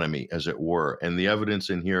economy, as it were. And the evidence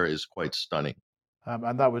in here is quite stunning.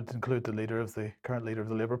 And that would include the current leader of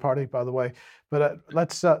the Labour Party, by the way. But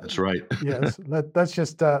let's. That's right. Yes,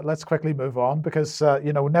 let's quickly move on, because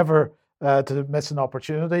never to miss an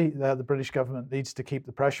opportunity. The British government needs to keep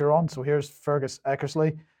the pressure on. So here's Fergus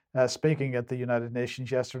Eckersley speaking at the United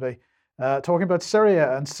Nations yesterday, talking about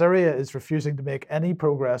Syria, and Syria is refusing to make any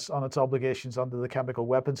progress on its obligations under the Chemical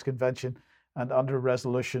Weapons Convention and under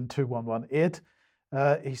Resolution 2118.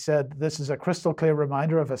 He said this is a crystal clear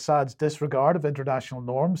reminder of Assad's disregard of international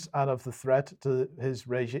norms and of the threat to his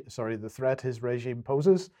regime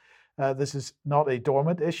poses. This is not a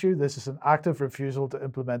dormant issue. This is an active refusal to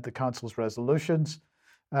implement the Council's resolutions.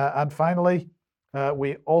 And finally,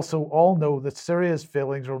 we also all know that Syria's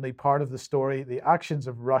failings are only part of the story. The actions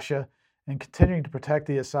of Russia in continuing to protect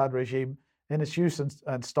the Assad regime in its use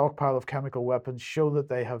and stockpile of chemical weapons show that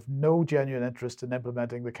they have no genuine interest in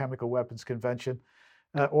implementing the Chemical Weapons Convention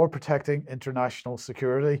or protecting international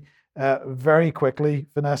security. Very quickly,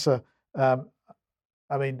 Vanessa, I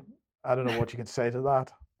mean, I don't know what you can say to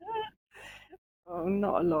that. Oh,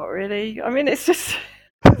 not a lot, really. I mean, it's just,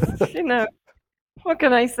 you know, what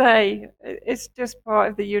can I say? It's just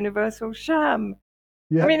part of the universal sham.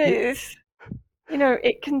 I mean, it's,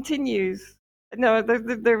 it continues. No,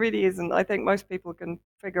 there really isn't. I think most people can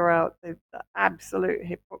figure out the absolute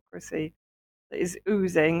hypocrisy that is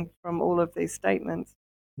oozing from all of these statements.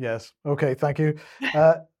 Yes. Okay. Thank you.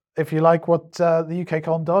 If you like what the UK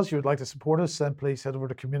Column does, you would like to support us, then please head over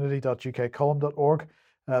to community.ukcolumn.org.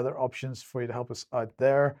 There are options for you to help us out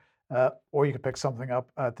there, or you can pick something up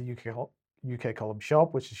at the UK Column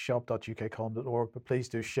shop, which is shop.ukcolumn.org. But please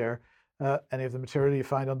do share any of the material you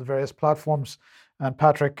find on the various platforms. And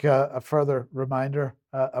Patrick, a further reminder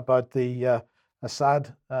about the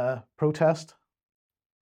Assad protest.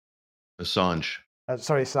 Assange.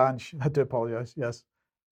 Sorry, Assange. I do apologize. Yes.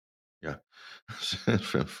 Yeah. It's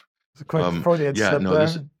quite Freudian slip there.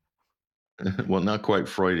 Well, not quite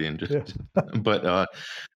Freudian, but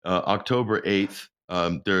October 8th,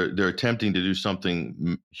 they're attempting to do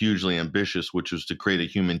something hugely ambitious, which was to create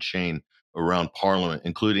a human chain around Parliament,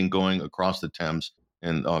 including going across the Thames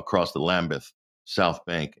and across the Lambeth South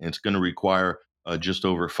Bank. And it's going to require just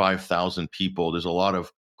over 5,000 people. There's a lot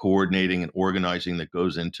of coordinating and organizing that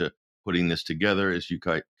goes into putting this together, as you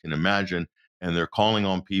can imagine. And they're calling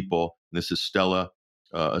on people. This is Stella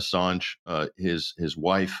Assange, his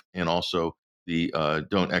wife, and also the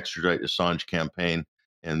Don't Extradite Assange campaign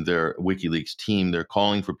and their WikiLeaks team. They're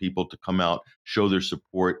calling for people to come out, show their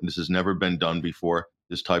support. This has never been done before,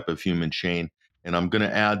 this type of human chain. And I'm going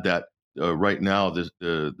to add that right now,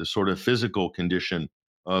 the sort of physical condition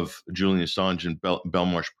of Julian Assange in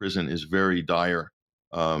Belmarsh prison is very dire.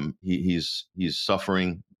 He's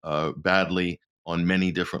suffering badly on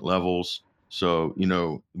many different levels. So,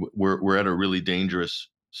 we're at a really dangerous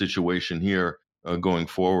situation here going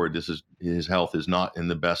forward. His health is not in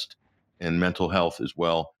the best, and mental health as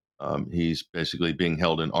well. He's basically being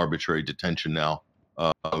held in arbitrary detention now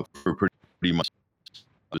for pretty much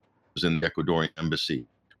in the Ecuadorian embassy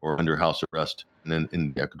or under house arrest, and then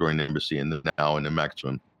in the Ecuadorian embassy, and then now in a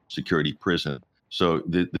maximum security prison. So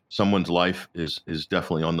someone's life is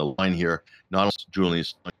definitely on the line here. Not only Julian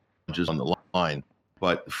Assange is on the line,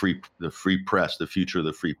 but the free press, the future of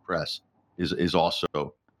the free press, is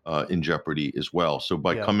also in jeopardy as well. So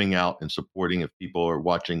by coming out and supporting, if people are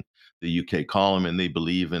watching the UK Column and they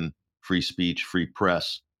believe in free speech, free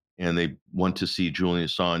press, and they want to see Julian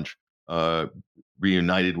Assange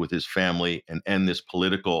reunited with his family and end this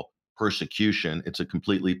political persecution. It's a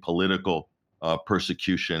completely political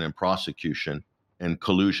persecution and prosecution and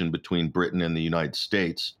collusion between Britain and the United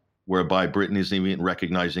States, whereby Britain isn't even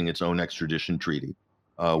recognizing its own extradition treaty,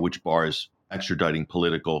 which bars extraditing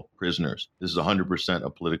political prisoners. This is 100% a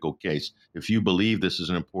political case. If you believe this is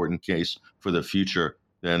an important case for the future,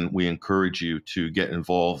 then we encourage you to get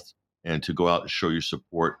involved and to go out and show your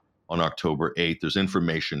support on October 8th. There's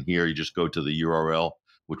information here. You just go to the URL,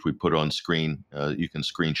 which we put on screen. You can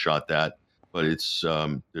screenshot that. But it's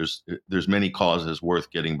there's many causes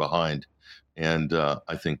worth getting behind, and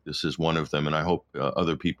I think this is one of them. And I hope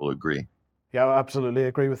other people agree. Yeah, I absolutely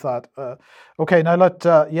agree with that. Okay, now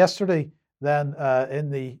yesterday then in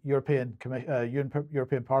the European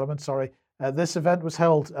Parliament, this event was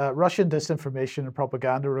held. Russian disinformation and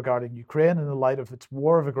propaganda regarding Ukraine in the light of its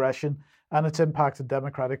war of aggression and its impact on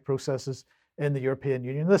democratic processes in the European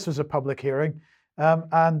Union. This was a public hearing,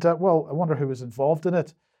 and I wonder who was involved in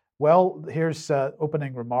it. Well, here's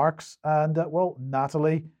opening remarks, and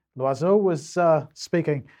Nathalie Loiseau was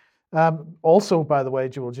speaking. Also, by the way,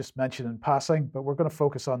 we'll just mention in passing, but we're going to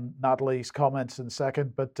focus on Nathalie's comments in a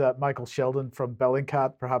second, but Michael Sheldon from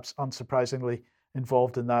Bellingcat, perhaps unsurprisingly,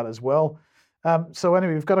 involved in that as well. So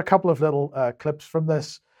anyway, we've got a couple of little clips from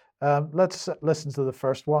this. Let's listen to the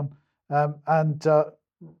first one.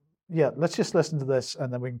 Let's just listen to this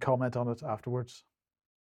and then we can comment on it afterwards.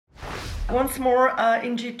 Once more,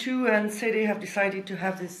 NG2 and CD have decided to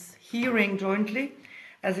have this hearing jointly,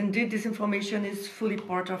 as indeed disinformation is fully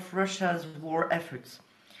part of Russia's war efforts.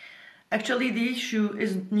 Actually, the issue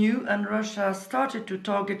isn't new, and Russia started to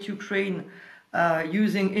target Ukraine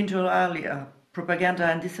using inter alia propaganda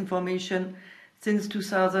and disinformation since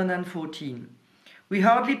 2014. We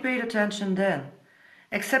hardly paid attention then,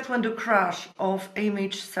 except when the crash of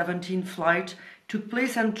MH17 flight took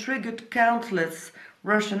place and triggered countless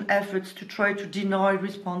Russian efforts to try to deny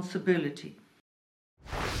responsibility.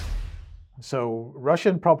 So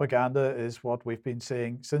Russian propaganda is what we've been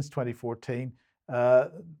seeing since 2014.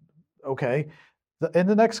 Okay. In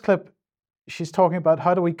the next clip, she's talking about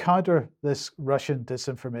how do we counter this Russian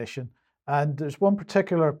disinformation. And there's one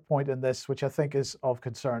particular point in this which I think is of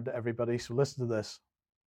concern to everybody. So listen to this.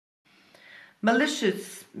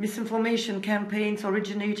 Malicious misinformation campaigns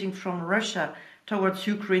originating from Russia towards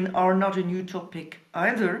Ukraine are not a new topic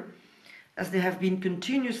either, as they have been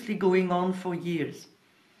continuously going on for years.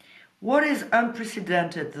 What is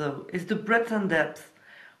unprecedented, though, is the breadth and depth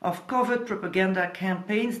of covert propaganda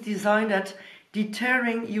campaigns designed at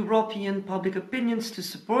deterring European public opinions to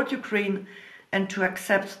support Ukraine and to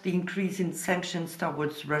accept the increase in sanctions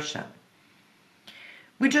towards Russia.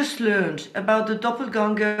 We just learned about the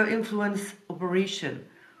Doppelganger influence operation,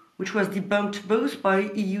 which was debunked both by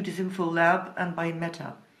EU Disinfo Lab and by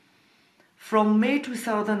Meta. From May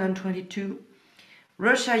 2022,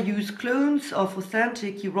 Russia used clones of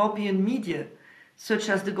authentic European media, such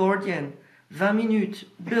as The Guardian, 20 Minutes,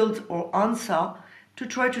 Bild or ANSA, to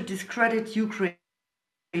try to discredit Ukraine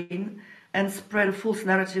and spread a false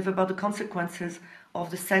narrative about the consequences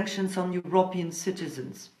of the sanctions on European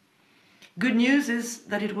citizens. Good news is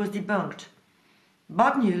that it was debunked.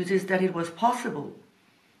 Bad news is that it was possible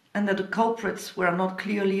and that the culprits were not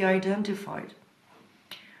clearly identified.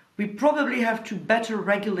 We probably have to better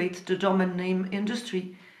regulate the domain name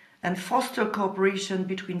industry and foster cooperation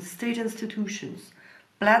between state institutions,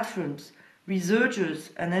 platforms,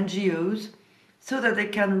 researchers and NGOs so that they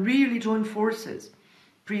can really join forces,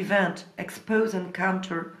 prevent, expose and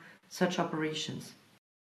counter such operations.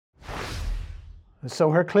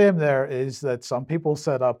 So her claim there is that some people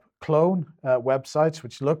set up clone websites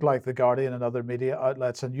which look like The Guardian and other media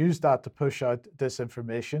outlets and use that to push out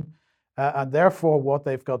disinformation. And therefore, what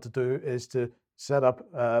they've got to do is to set up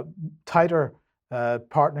tighter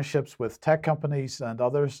partnerships with tech companies and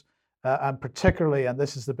others. And particularly, and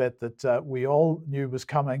this is the bit that we all knew was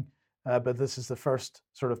coming, but this is the first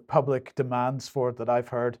sort of public demands for it that I've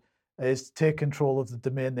heard, is to take control of the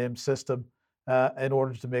domain name system in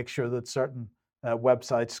order to make sure that certain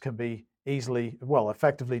websites can be easily,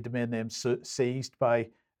 effectively domain names seized by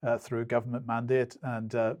through government mandate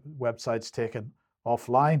and websites taken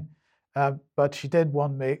offline. But she did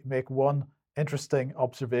make one interesting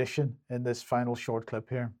observation in this final short clip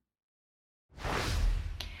here.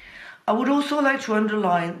 I would also like to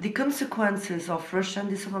underline the consequences of Russian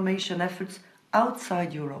disinformation efforts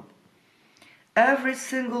outside Europe. Every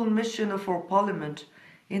single mission of our parliament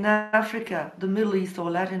in Africa, the Middle East or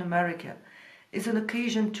Latin America is an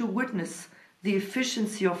occasion to witness the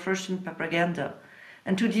efficiency of Russian propaganda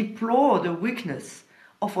and to deplore the weakness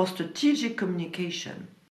of our strategic communication.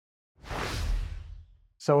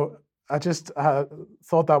 So I just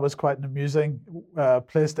thought that was quite an amusing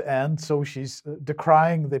place to end. So she's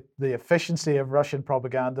decrying the efficiency of Russian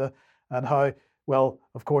propaganda and how, well,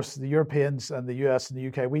 of course, the Europeans and the US and the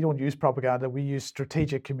UK, we don't use propaganda, we use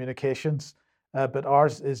strategic communications, but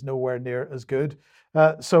ours is nowhere near as good.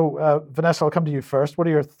 So Vanessa, I'll come to you first. What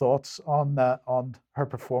are your thoughts on her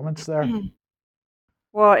performance there?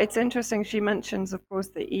 Well, it's interesting. She mentions, of course,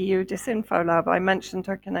 the EU Disinfo Lab. I mentioned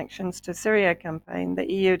her connections to Syria campaign. The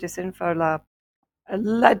EU Disinfo Lab,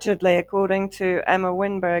 allegedly, according to Emma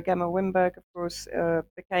Winberg, of course,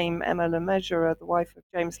 became Emma Lemessurier, the wife of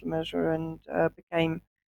James Lemessurier, and became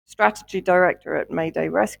strategy director at Mayday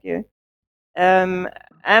Rescue.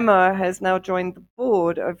 Emma has now joined the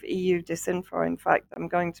board of EU Disinfo. In fact, I'm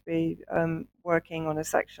going to be working on a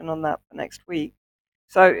section on that for next week.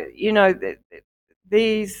 So, you know,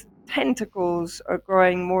 these tentacles are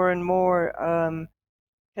growing more and more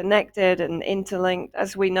connected and interlinked,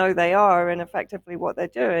 as we know they are, and effectively what they're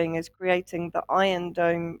doing is creating the Iron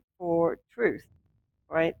Dome for truth,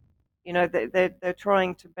 right? You know, they're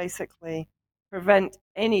trying to basically prevent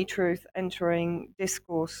any truth entering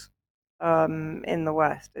discourse in the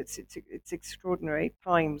West. It's extraordinary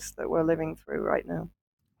times that we're living through right now.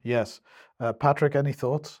 Yes. Patrick, any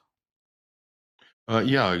thoughts?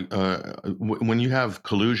 When you have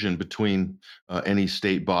collusion between any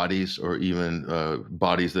state bodies or even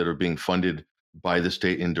bodies that are being funded by the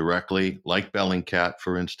state indirectly, like Bellingcat,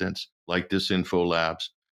 for instance, like Disinfo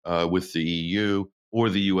Labs, with the EU or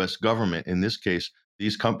the US government, in this case,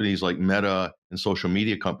 these companies like Meta and social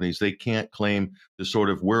media companies, they can't claim the sort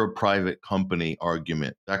of we're a private company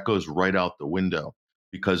argument. That goes right out the window,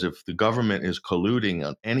 because if the government is colluding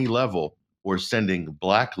on any level or sending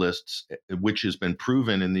blacklists, which has been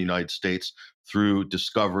proven in the United States through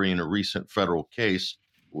discovery in a recent federal case,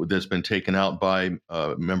 that's been taken out by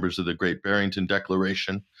members of the Great Barrington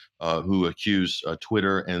Declaration, who accuse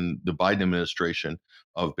Twitter and the Biden administration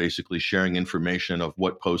of basically sharing information of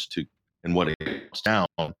what posts to and what accounts down.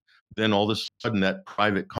 Then all of a sudden, that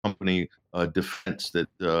private company defense that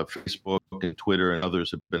Facebook and Twitter and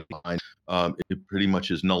others have been behind, it pretty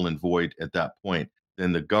much is null and void at that point.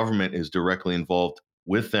 Then the government is directly involved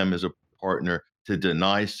with them as a partner to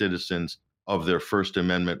deny citizens of their First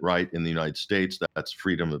Amendment right in the United States. That's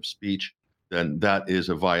freedom of speech. Then that is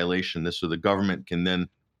a violation. So the government can then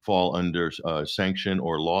fall under sanction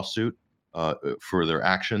or lawsuit for their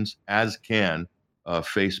actions, as can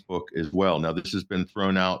Facebook as well. Now, this has been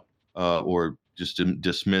thrown out or just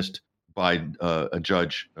dismissed by a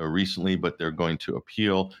judge recently, but they're going to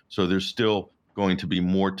appeal. So there's still going to be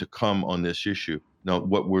more to come on this issue. Now,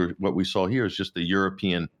 what we saw here is just the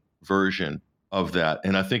European version of that,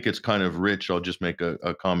 and I think it's kind of rich. I'll just make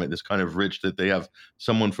a comment. It's kind of rich that they have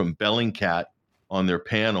someone from Bellingcat on their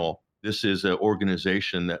panel. This is an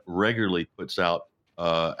organization that regularly puts out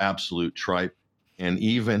absolute tripe, and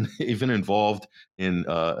even involved in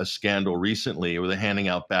a scandal recently where they're handing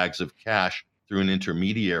out bags of cash through an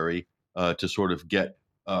intermediary to sort of get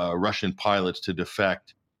Russian pilots to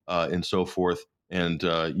defect and so forth, and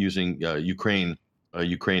using Ukrainian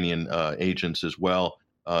agents as well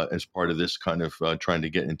as part of this kind of trying to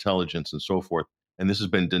get intelligence and so forth. And this has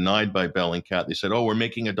been denied by Bellingcat. They said, "Oh, we're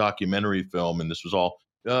making a documentary film, and this was all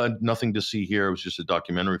nothing to see here. It was just a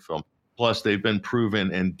documentary film." Plus, they've been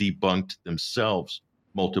proven and debunked themselves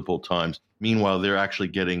multiple times. Meanwhile, they're actually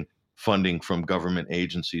getting funding from government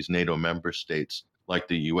agencies, NATO member states like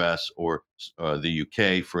the U.S. or the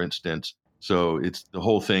U.K., for instance. So it's the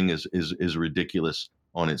whole thing is ridiculous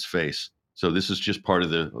on its face. So this is just part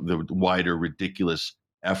of the wider ridiculous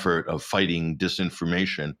effort of fighting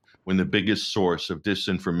disinformation, when the biggest source of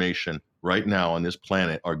disinformation right now on this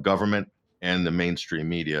planet are government and the mainstream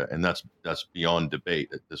media, and that's beyond debate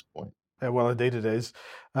at this point. Well, indeed it is.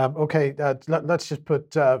 Okay, let's just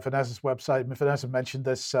put Vanessa's website. Vanessa mentioned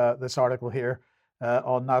this article here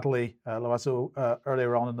on Nathalie Loiseau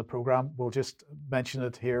earlier on in the program. We'll just mention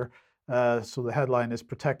it here. So the headline is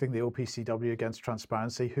 "Protecting the OPCW Against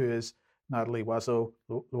Transparency." Who is Nathalie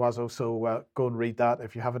Loiseau? So go and read that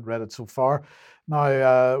if you haven't read it so far.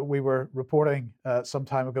 Now, we were reporting some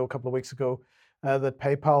time ago, a couple of weeks ago, that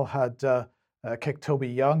PayPal had kicked Toby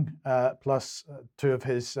Young plus two of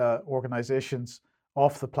his organizations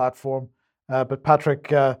off the platform. But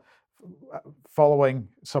Patrick, following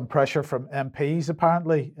some pressure from MPs,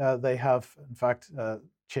 apparently they have in fact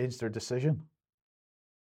changed their decision.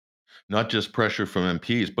 Not just pressure from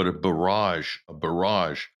MPs, but a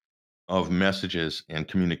barrage of messages and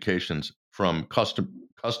communications from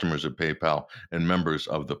customers of PayPal and members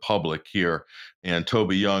of the public here. And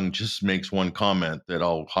Toby Young just makes one comment that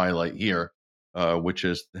I'll highlight here, which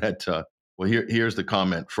is that, here's the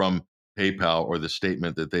comment from PayPal, or the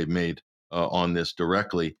statement that they've made on this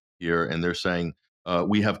directly here. And they're saying,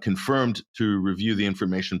 "We have confirmed to review the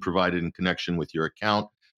information provided in connection with your account,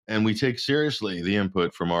 and we take seriously the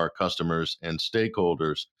input from our customers and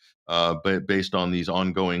stakeholders. But based on these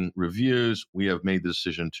ongoing reviews, we have made the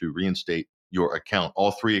decision to reinstate your account,"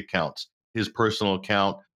 all three accounts: his personal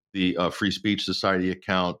account, the Free Speech Society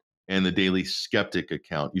account, and the Daily Skeptic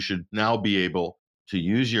account. You should now be able to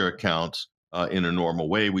use your accounts in a normal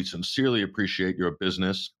way. We sincerely appreciate your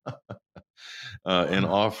business and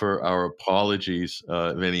offer our apologies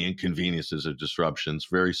of any inconveniences or disruptions.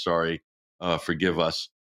 Very sorry. Forgive us.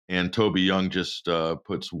 And Toby Young just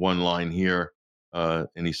puts one line here,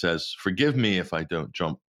 and he says, "Forgive me if I don't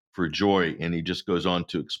jump for joy." And he just goes on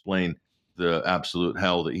to explain the absolute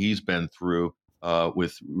hell that he's been through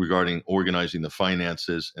with regarding organizing the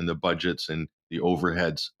finances and the budgets and the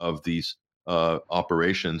overheads of these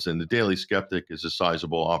operations. And the Daily Skeptic is a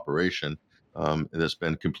sizable operation that's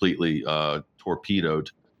been completely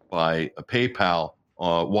torpedoed by PayPal.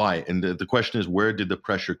 Why? And the question is, where did the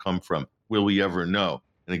pressure come from? Will we ever know?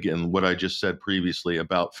 And again, what I just said previously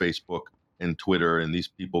about Facebook and Twitter and these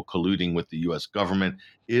people colluding with the U.S. government,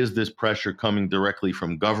 is this pressure coming directly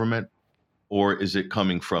from government, or is it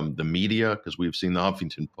coming from the media? Because we've seen the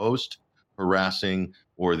Huffington Post harassing,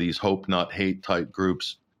 or these hope not hate type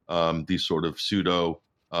groups, these sort of pseudo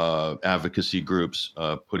advocacy groups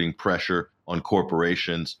putting pressure on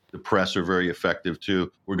corporations. The press are very effective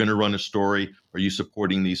too. "We're going to run a story. Are you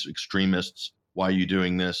supporting these extremists? Why are you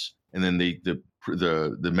doing this?" And then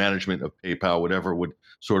the management of PayPal, whatever, would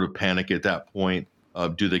sort of panic at that point.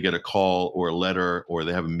 Do they get a call or a letter, or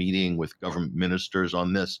they have a meeting with government ministers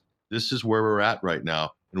on this? This is where we're at right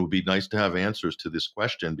now. And it would be nice to have answers to this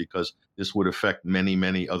question, because this would affect many,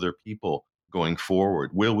 many other people going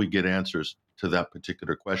forward? Will we get answers to that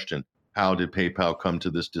particular question? How did PayPal come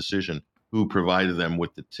to this decision? Who provided them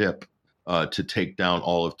with the tip to take down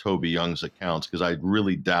all of Toby Young's accounts? Because I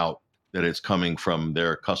really doubt that it's coming from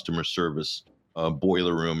their customer service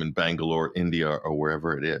boiler room in Bangalore, India, or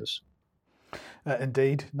wherever it is.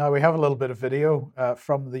 Indeed. Now we have a little bit of video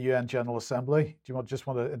from the UN General Assembly. Do you just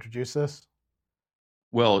want to introduce this?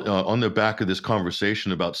 Well, on the back of this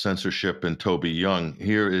conversation about censorship and Toby Young,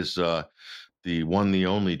 here is the one, the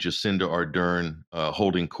only Jacinda Ardern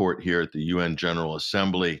holding court here at the UN General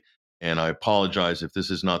Assembly. And I apologize if this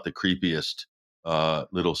is not the creepiest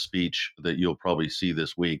little speech that you'll probably see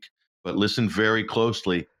this week, but listen very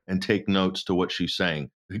closely and take notes to what she's saying,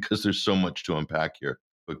 because there's so much to unpack here.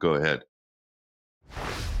 But go ahead.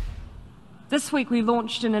 This week we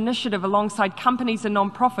launched an initiative alongside companies and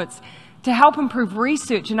nonprofits to help improve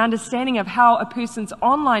research and understanding of how a person's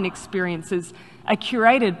online experiences are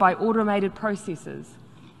curated by automated processes.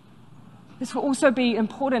 This will also be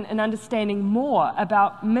important in understanding more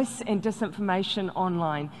about mis- and disinformation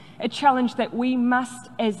online, a challenge that we must,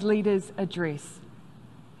 as leaders, address.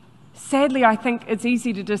 Sadly, I think it's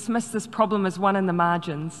easy to dismiss this problem as one in the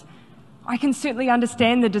margins. I can certainly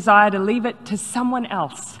understand the desire to leave it to someone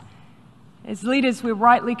else. As leaders, we're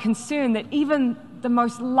rightly concerned that even the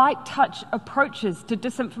most light-touch approaches to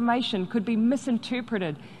disinformation could be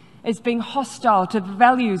misinterpreted as being hostile to the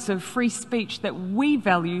values of free speech that we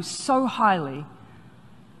value so highly.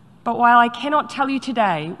 But while I cannot tell you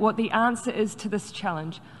today what the answer is to this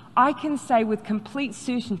challenge, I can say with complete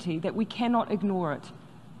certainty that we cannot ignore it.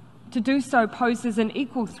 To do so poses an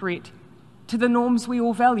equal threat to the norms we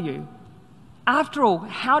all value. After all,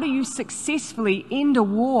 how do you successfully end a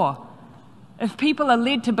war if people are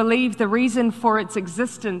led to believe the reason for its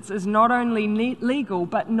existence is not only legal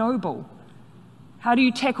but noble? How do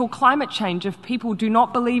you tackle climate change if people do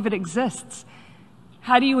not believe it exists?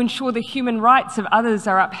 How do you ensure the human rights of others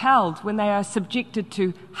are upheld when they are subjected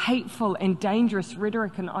to hateful and dangerous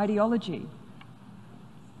rhetoric and ideology?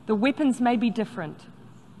 The weapons may be different,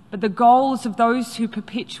 but the goals of those who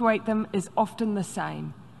perpetuate them is often the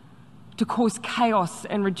same: to cause chaos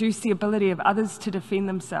and reduce the ability of others to defend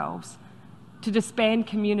themselves, to disband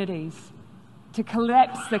communities, to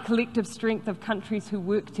collapse the collective strength of countries who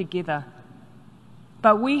work together.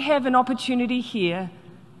 But we have an opportunity here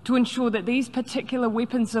to ensure that these particular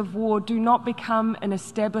weapons of war do not become an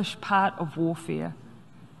established part of warfare.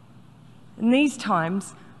 In these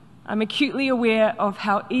times, I'm acutely aware of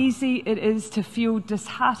how easy it is to feel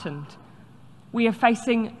disheartened. We are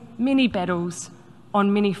facing many battles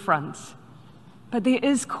on many fronts, but there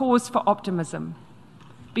is cause for optimism,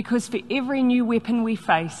 because for every new weapon we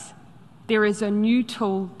face, there is a new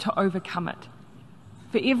tool to overcome it.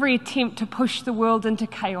 For every attempt to push the world into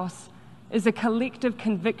chaos is a collective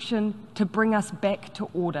conviction to bring us back to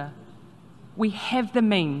order. We have the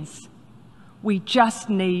means. We just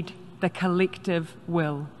need the collective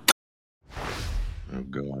will. Oh,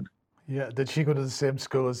 God. Yeah, did she go to the same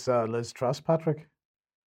school as Liz Truss, Patrick?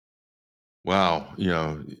 Wow.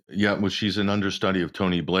 Yeah, well, she's an understudy of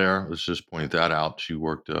Tony Blair. Let's just point that out. She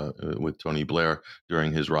worked with Tony Blair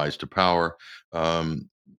during his rise to power.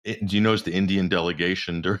 Do you notice the Indian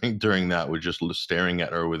delegation during that was just staring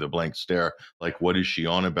at her with a blank stare, like, what is she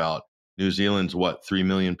on about? New Zealand's 3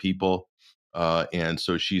 million people, and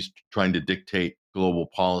so she's trying to dictate global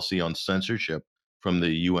policy on censorship from the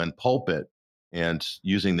UN pulpit and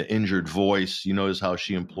using the injured voice. You notice how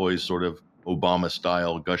she employs sort of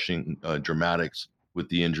Obama-style gushing dramatics with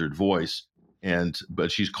the injured voice,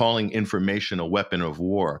 but she's calling information a weapon of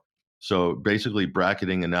war. So basically,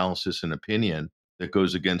 bracketing analysis and opinion that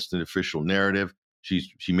goes against an official narrative. She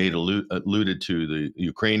alluded to the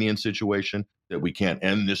Ukrainian situation, that we can't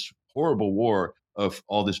end this horrible war if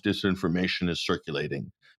all this disinformation is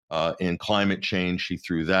circulating. And climate change, she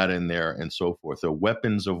threw that in there, and so forth. The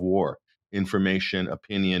weapons of war: information,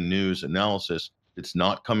 opinion, news, analysis. It's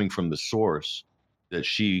not coming from the source that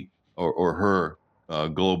she or her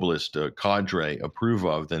globalist cadre approve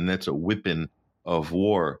of, then that's a weapon of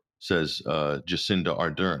war, says Jacinda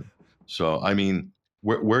Ardern. So, I mean,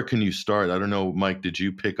 where can you start? I don't know, Mike, did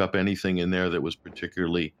you pick up anything in there that was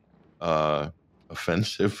particularly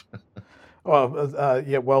offensive? Well,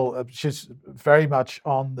 yeah. Well, she's very much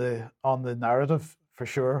on the narrative for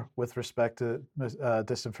sure with respect to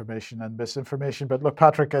disinformation and misinformation. But look,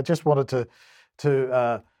 Patrick, I just wanted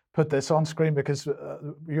to put this on screen because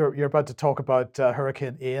you're about to talk about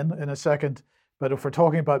Hurricane Ian in a second. But if we're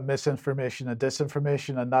talking about misinformation and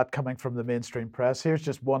disinformation and that coming from the mainstream press, here's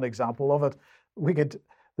just one example of it.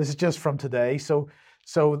 This is just from today. So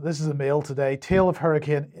this is a Mail today. Tale of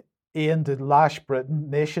Hurricane Ian to lash Britain.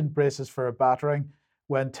 Nation braces for a battering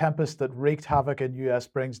when tempest that wreaked havoc in US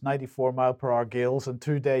brings 94-mile-per-hour gales and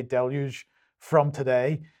 2-day deluge from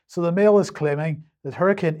today. So the Mail is claiming that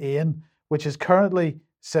Hurricane Ian, which is currently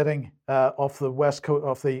sitting off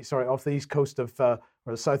the east coast of or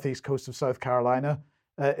the southeast coast of South Carolina,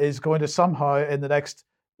 is going to somehow in the next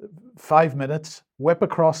 5 minutes whip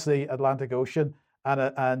across the Atlantic Ocean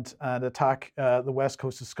and attack the west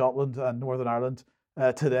coast of Scotland and Northern Ireland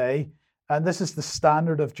today. And this is the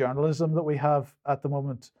standard of journalism that we have at the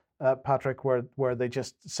moment, Patrick, where they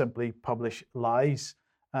just simply publish lies.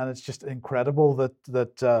 And it's just incredible that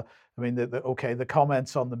the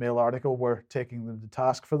comments on the Mail article were taking them to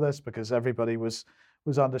task for this because everybody was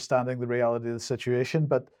understanding the reality of the situation.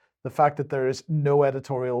 But the fact that there is no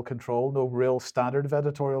editorial control, no real standard of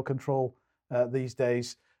editorial control these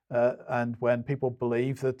days, and when people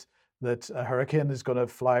believe that a hurricane is going to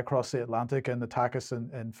fly across the Atlantic and attack us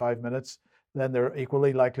in 5 minutes, then they're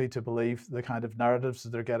equally likely to believe the kind of narratives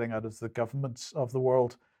that they're getting out of the governments of the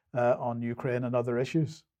world on Ukraine and other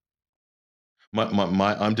issues.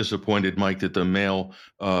 I'm disappointed, Mike, that the Mail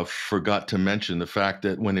forgot to mention the fact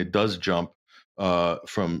that when it does jump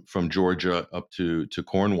from Georgia up to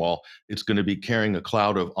Cornwall, it's going to be carrying a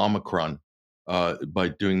cloud of Omicron by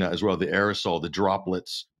doing that as well. The aerosol, the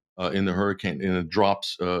droplets in the hurricane, and it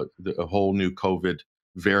drops a whole new COVID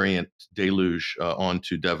variant deluge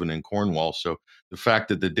onto Devon and Cornwall. So the fact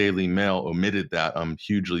that the Daily Mail omitted that, I'm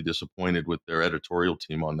hugely disappointed with their editorial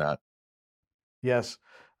team on that. Yes.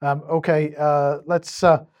 Okay. Let's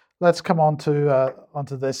come on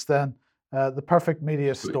to this then. The perfect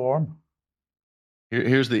media storm.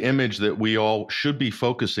 Here's the image that we all should be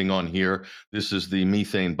focusing on here. This is the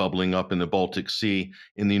methane bubbling up in the Baltic Sea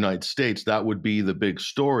in the United States. That would be the big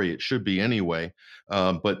story. It should be anyway.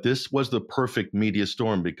 But this was the perfect media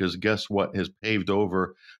storm because guess what has paved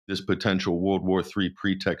over this potential World War III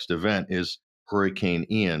pretext event is Hurricane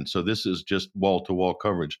Ian. So this is just wall-to-wall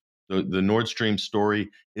coverage. The Nord Stream story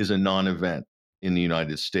is a non-event in the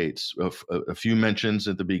United States. A few mentions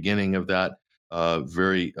at the beginning of that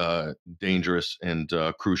very dangerous and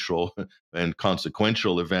crucial and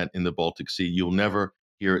consequential event in the Baltic Sea. You'll never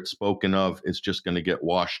hear it spoken of. It's just going to get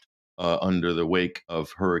washed under the wake of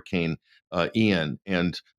Hurricane Ian.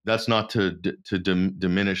 And that's not to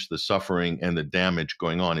diminish the suffering and the damage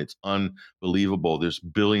going on. It's unbelievable. There's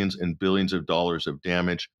billions and billions of dollars of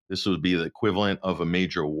damage. This would be the equivalent of a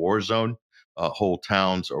major war zone. Whole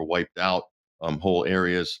towns are wiped out. Whole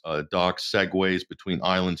areas, docks, segways between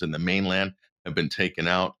islands and the mainland have been taken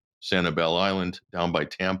out. Sanibel Island down by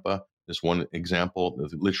Tampa is one example,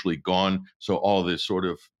 is literally gone. So all this sort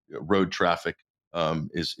of road traffic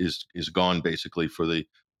is gone basically for the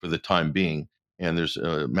time being. And there's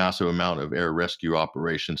a massive amount of air rescue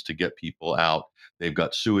operations to get people out. They've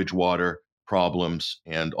got sewage water problems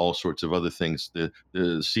and all sorts of other things.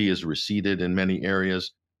 The sea has receded in many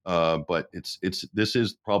areas, but this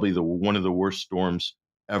is probably one of the worst storms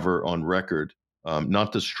ever on record.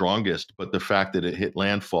 Not the strongest, but the fact that it hit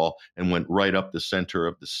landfall and went right up the center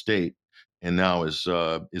of the state, and now is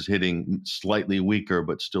hitting slightly weaker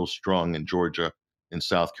but still strong in Georgia, in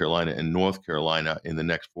South Carolina, and North Carolina in the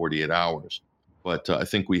next 48 hours. But I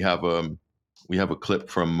think we have a clip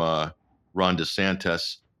from Ron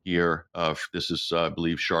DeSantis here. This is, I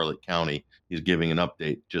believe, Charlotte County. He's giving an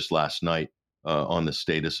update just last night on the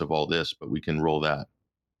status of all this, but we can roll that.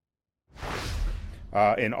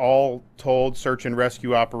 In all told, search and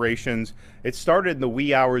rescue operations, it started in the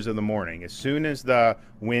wee hours of the morning. As soon as the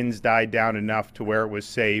winds died down enough to where it was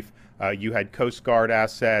safe, you had Coast Guard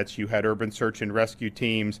assets, you had urban search and rescue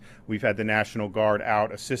teams. We've had the National Guard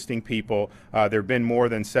out assisting people. There have been more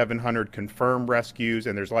than 700 confirmed rescues,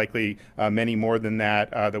 and there's likely many more than that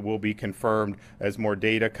that will be confirmed as more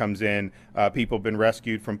data comes in. People have been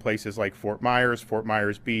rescued from places like Fort Myers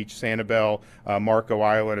Beach, Sanibel, Marco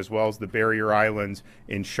Island, as well as the Barrier Islands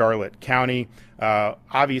in Charlotte County.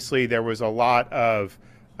 Obviously, there was a lot of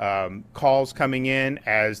calls coming in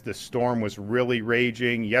as the storm was really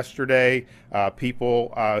raging yesterday.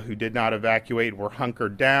 People who did not evacuate were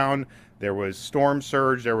hunkered down. There was storm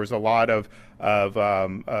surge. There was a lot of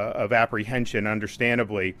apprehension,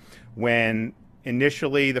 understandably. When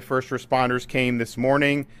initially the first responders came this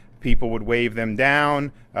morning, people would wave them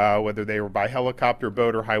down, whether they were by helicopter,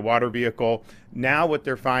 boat, or high water vehicle. Now what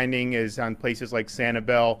they're finding is on places like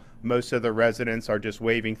Sanibel, most of the residents are just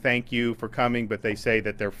waving thank you for coming, but they say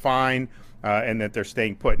that they're fine. and that they're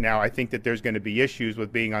staying put. Now, I think that there's going to be issues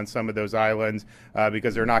with being on some of those islands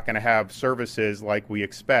because they're not going to have services like we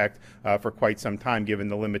expect for quite some time, given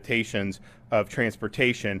the limitations of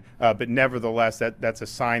transportation. But nevertheless, that's a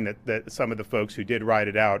sign that some of the folks who did ride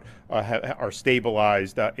it out are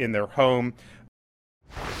stabilized in their home.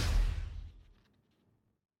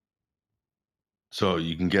 So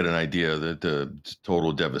you can get an idea that the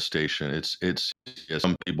total devastation. It's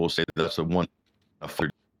some people say that's a 1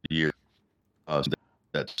 year.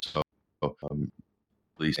 That's so at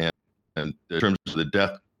least, and in terms of the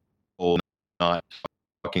death toll, not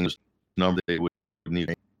talking number they would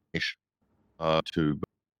need to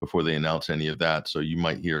before they announce any of that. So you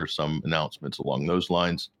might hear some announcements along those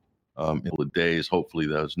lines in the days. Hopefully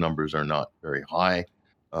those numbers are not very high,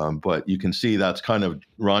 but you can see that's kind of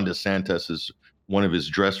Ron DeSantis's one of his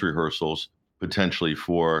dress rehearsals potentially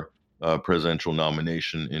for presidential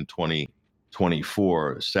nomination in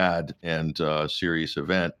 2024. Sad and serious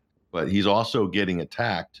event, but he's also getting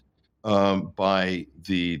attacked by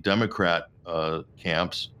the Democrat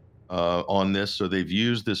camps on this. So they've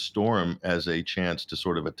used this storm as a chance to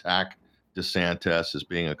sort of attack DeSantis as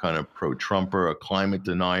being a kind of pro-Trumper, a climate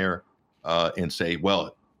denier, and say,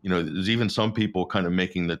 well, there's even some people kind of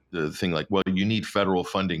making the thing like, well, you need federal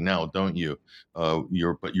funding now, don't you? But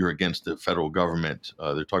you're against the federal government.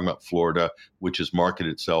 They're talking about Florida, which has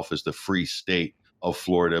marketed itself as the free state of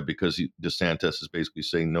Florida because DeSantis is basically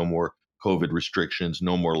saying no more COVID restrictions,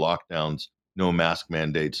 no more lockdowns, no mask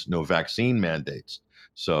mandates, no vaccine mandates.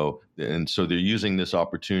 So they're using this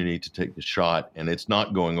opportunity to take the shot, and it's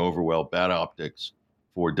not going over well. Bad optics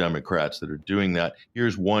for Democrats that are doing that.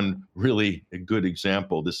 Here's one really a good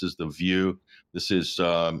example. This is The View. This is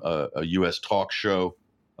a U.S. talk show.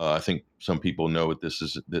 I think some people know what this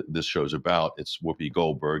show's about. It's Whoopi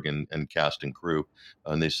Goldberg and cast and crew,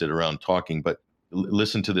 and they sit around talking. But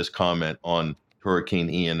listen to this comment on Hurricane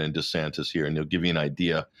Ian and DeSantis here, and they'll give you an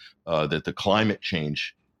idea that the climate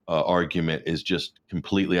change argument is just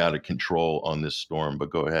completely out of control on this storm. But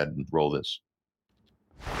go ahead and roll this.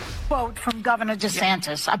 Quote from Governor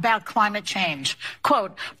DeSantis about climate change.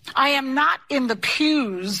 Quote, I am not in the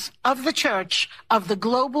pews of the church of the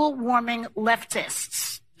global warming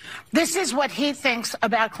leftists. This is what he thinks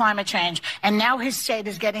about climate change. And now his state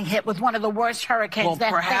is getting hit with one of the worst hurricanes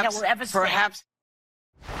that they will ever see.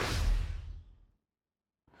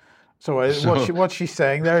 So what's she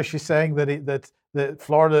saying there? She's saying that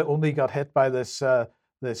Florida only got hit by this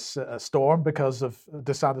storm because of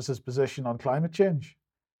DeSantis's position on climate change.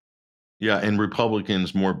 Yeah, and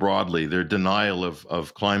Republicans more broadly, their denial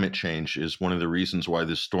of climate change is one of the reasons why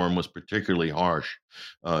this storm was particularly harsh,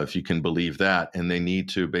 if you can believe that. And they need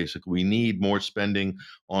to we need more spending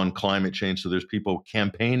on climate change. So there's people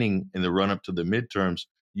campaigning in the run-up to the midterms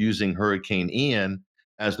using Hurricane Ian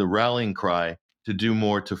as the rallying cry to do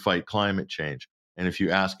more to fight climate change. And if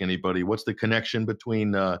you ask anybody, what's the connection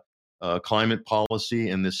between climate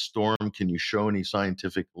policy and this storm? Can you show any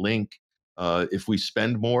scientific link? If we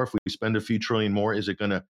spend more, if we spend a few trillion more, is it going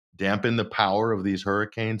to dampen the power of these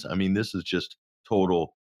hurricanes? I mean, this is just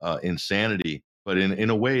total insanity. But in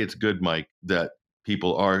a way, it's good, Mike, that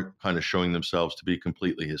people are kind of showing themselves to be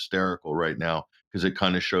completely hysterical right now, because it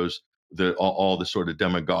kind of shows all the sort of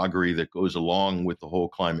demagoguery that goes along with the whole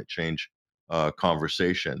climate change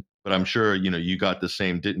conversation. But I'm sure, you got the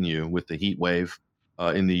same, didn't you, with the heat wave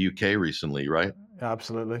in the UK recently, right?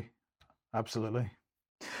 Absolutely.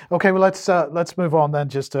 Okay, well, let's move on then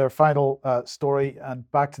just to our final story and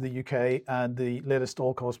back to the UK and the latest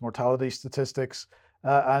all-cause mortality statistics.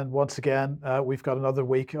 And once again, we've got another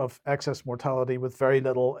week of excess mortality with very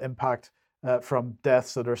little impact from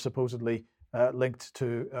deaths that are supposedly linked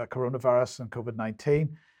to coronavirus and COVID-19,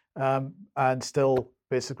 and still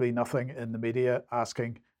basically nothing in the media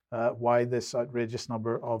asking why this outrageous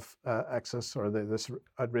number of excess or this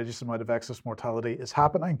outrageous amount of excess mortality is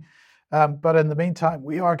happening. But in the meantime,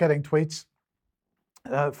 we are getting tweets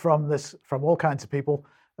from all kinds of people,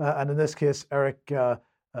 and in this case, Eric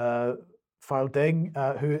Filding,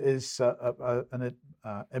 who is an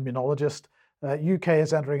immunologist. UK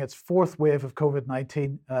is entering its fourth wave of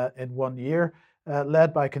COVID-19 in 1 year,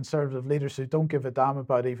 led by Conservative leaders who don't give a damn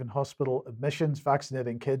about even hospital admissions,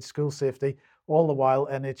 vaccinating kids, school safety, all the while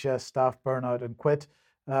NHS staff burn out and quit.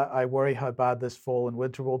 I worry how bad this fall and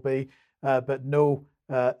winter will be, but no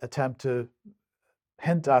attempt to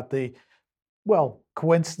hint at the,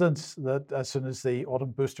 coincidence that as soon as the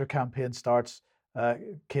autumn booster campaign starts,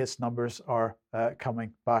 case numbers are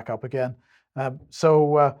coming back up again.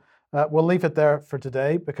 So we'll leave it there for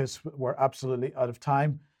today because we're absolutely out of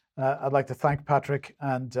time. I'd like to thank Patrick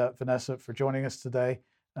and Vanessa for joining us today.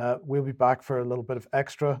 We'll be back for a little bit of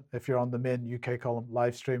extra if you're on the main UK column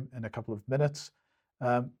live stream in a couple of minutes.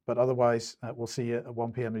 But otherwise, we'll see you at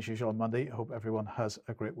 1 p.m. as usual on Monday. I hope everyone has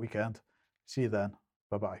a great weekend. See you then.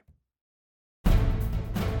 Bye-bye.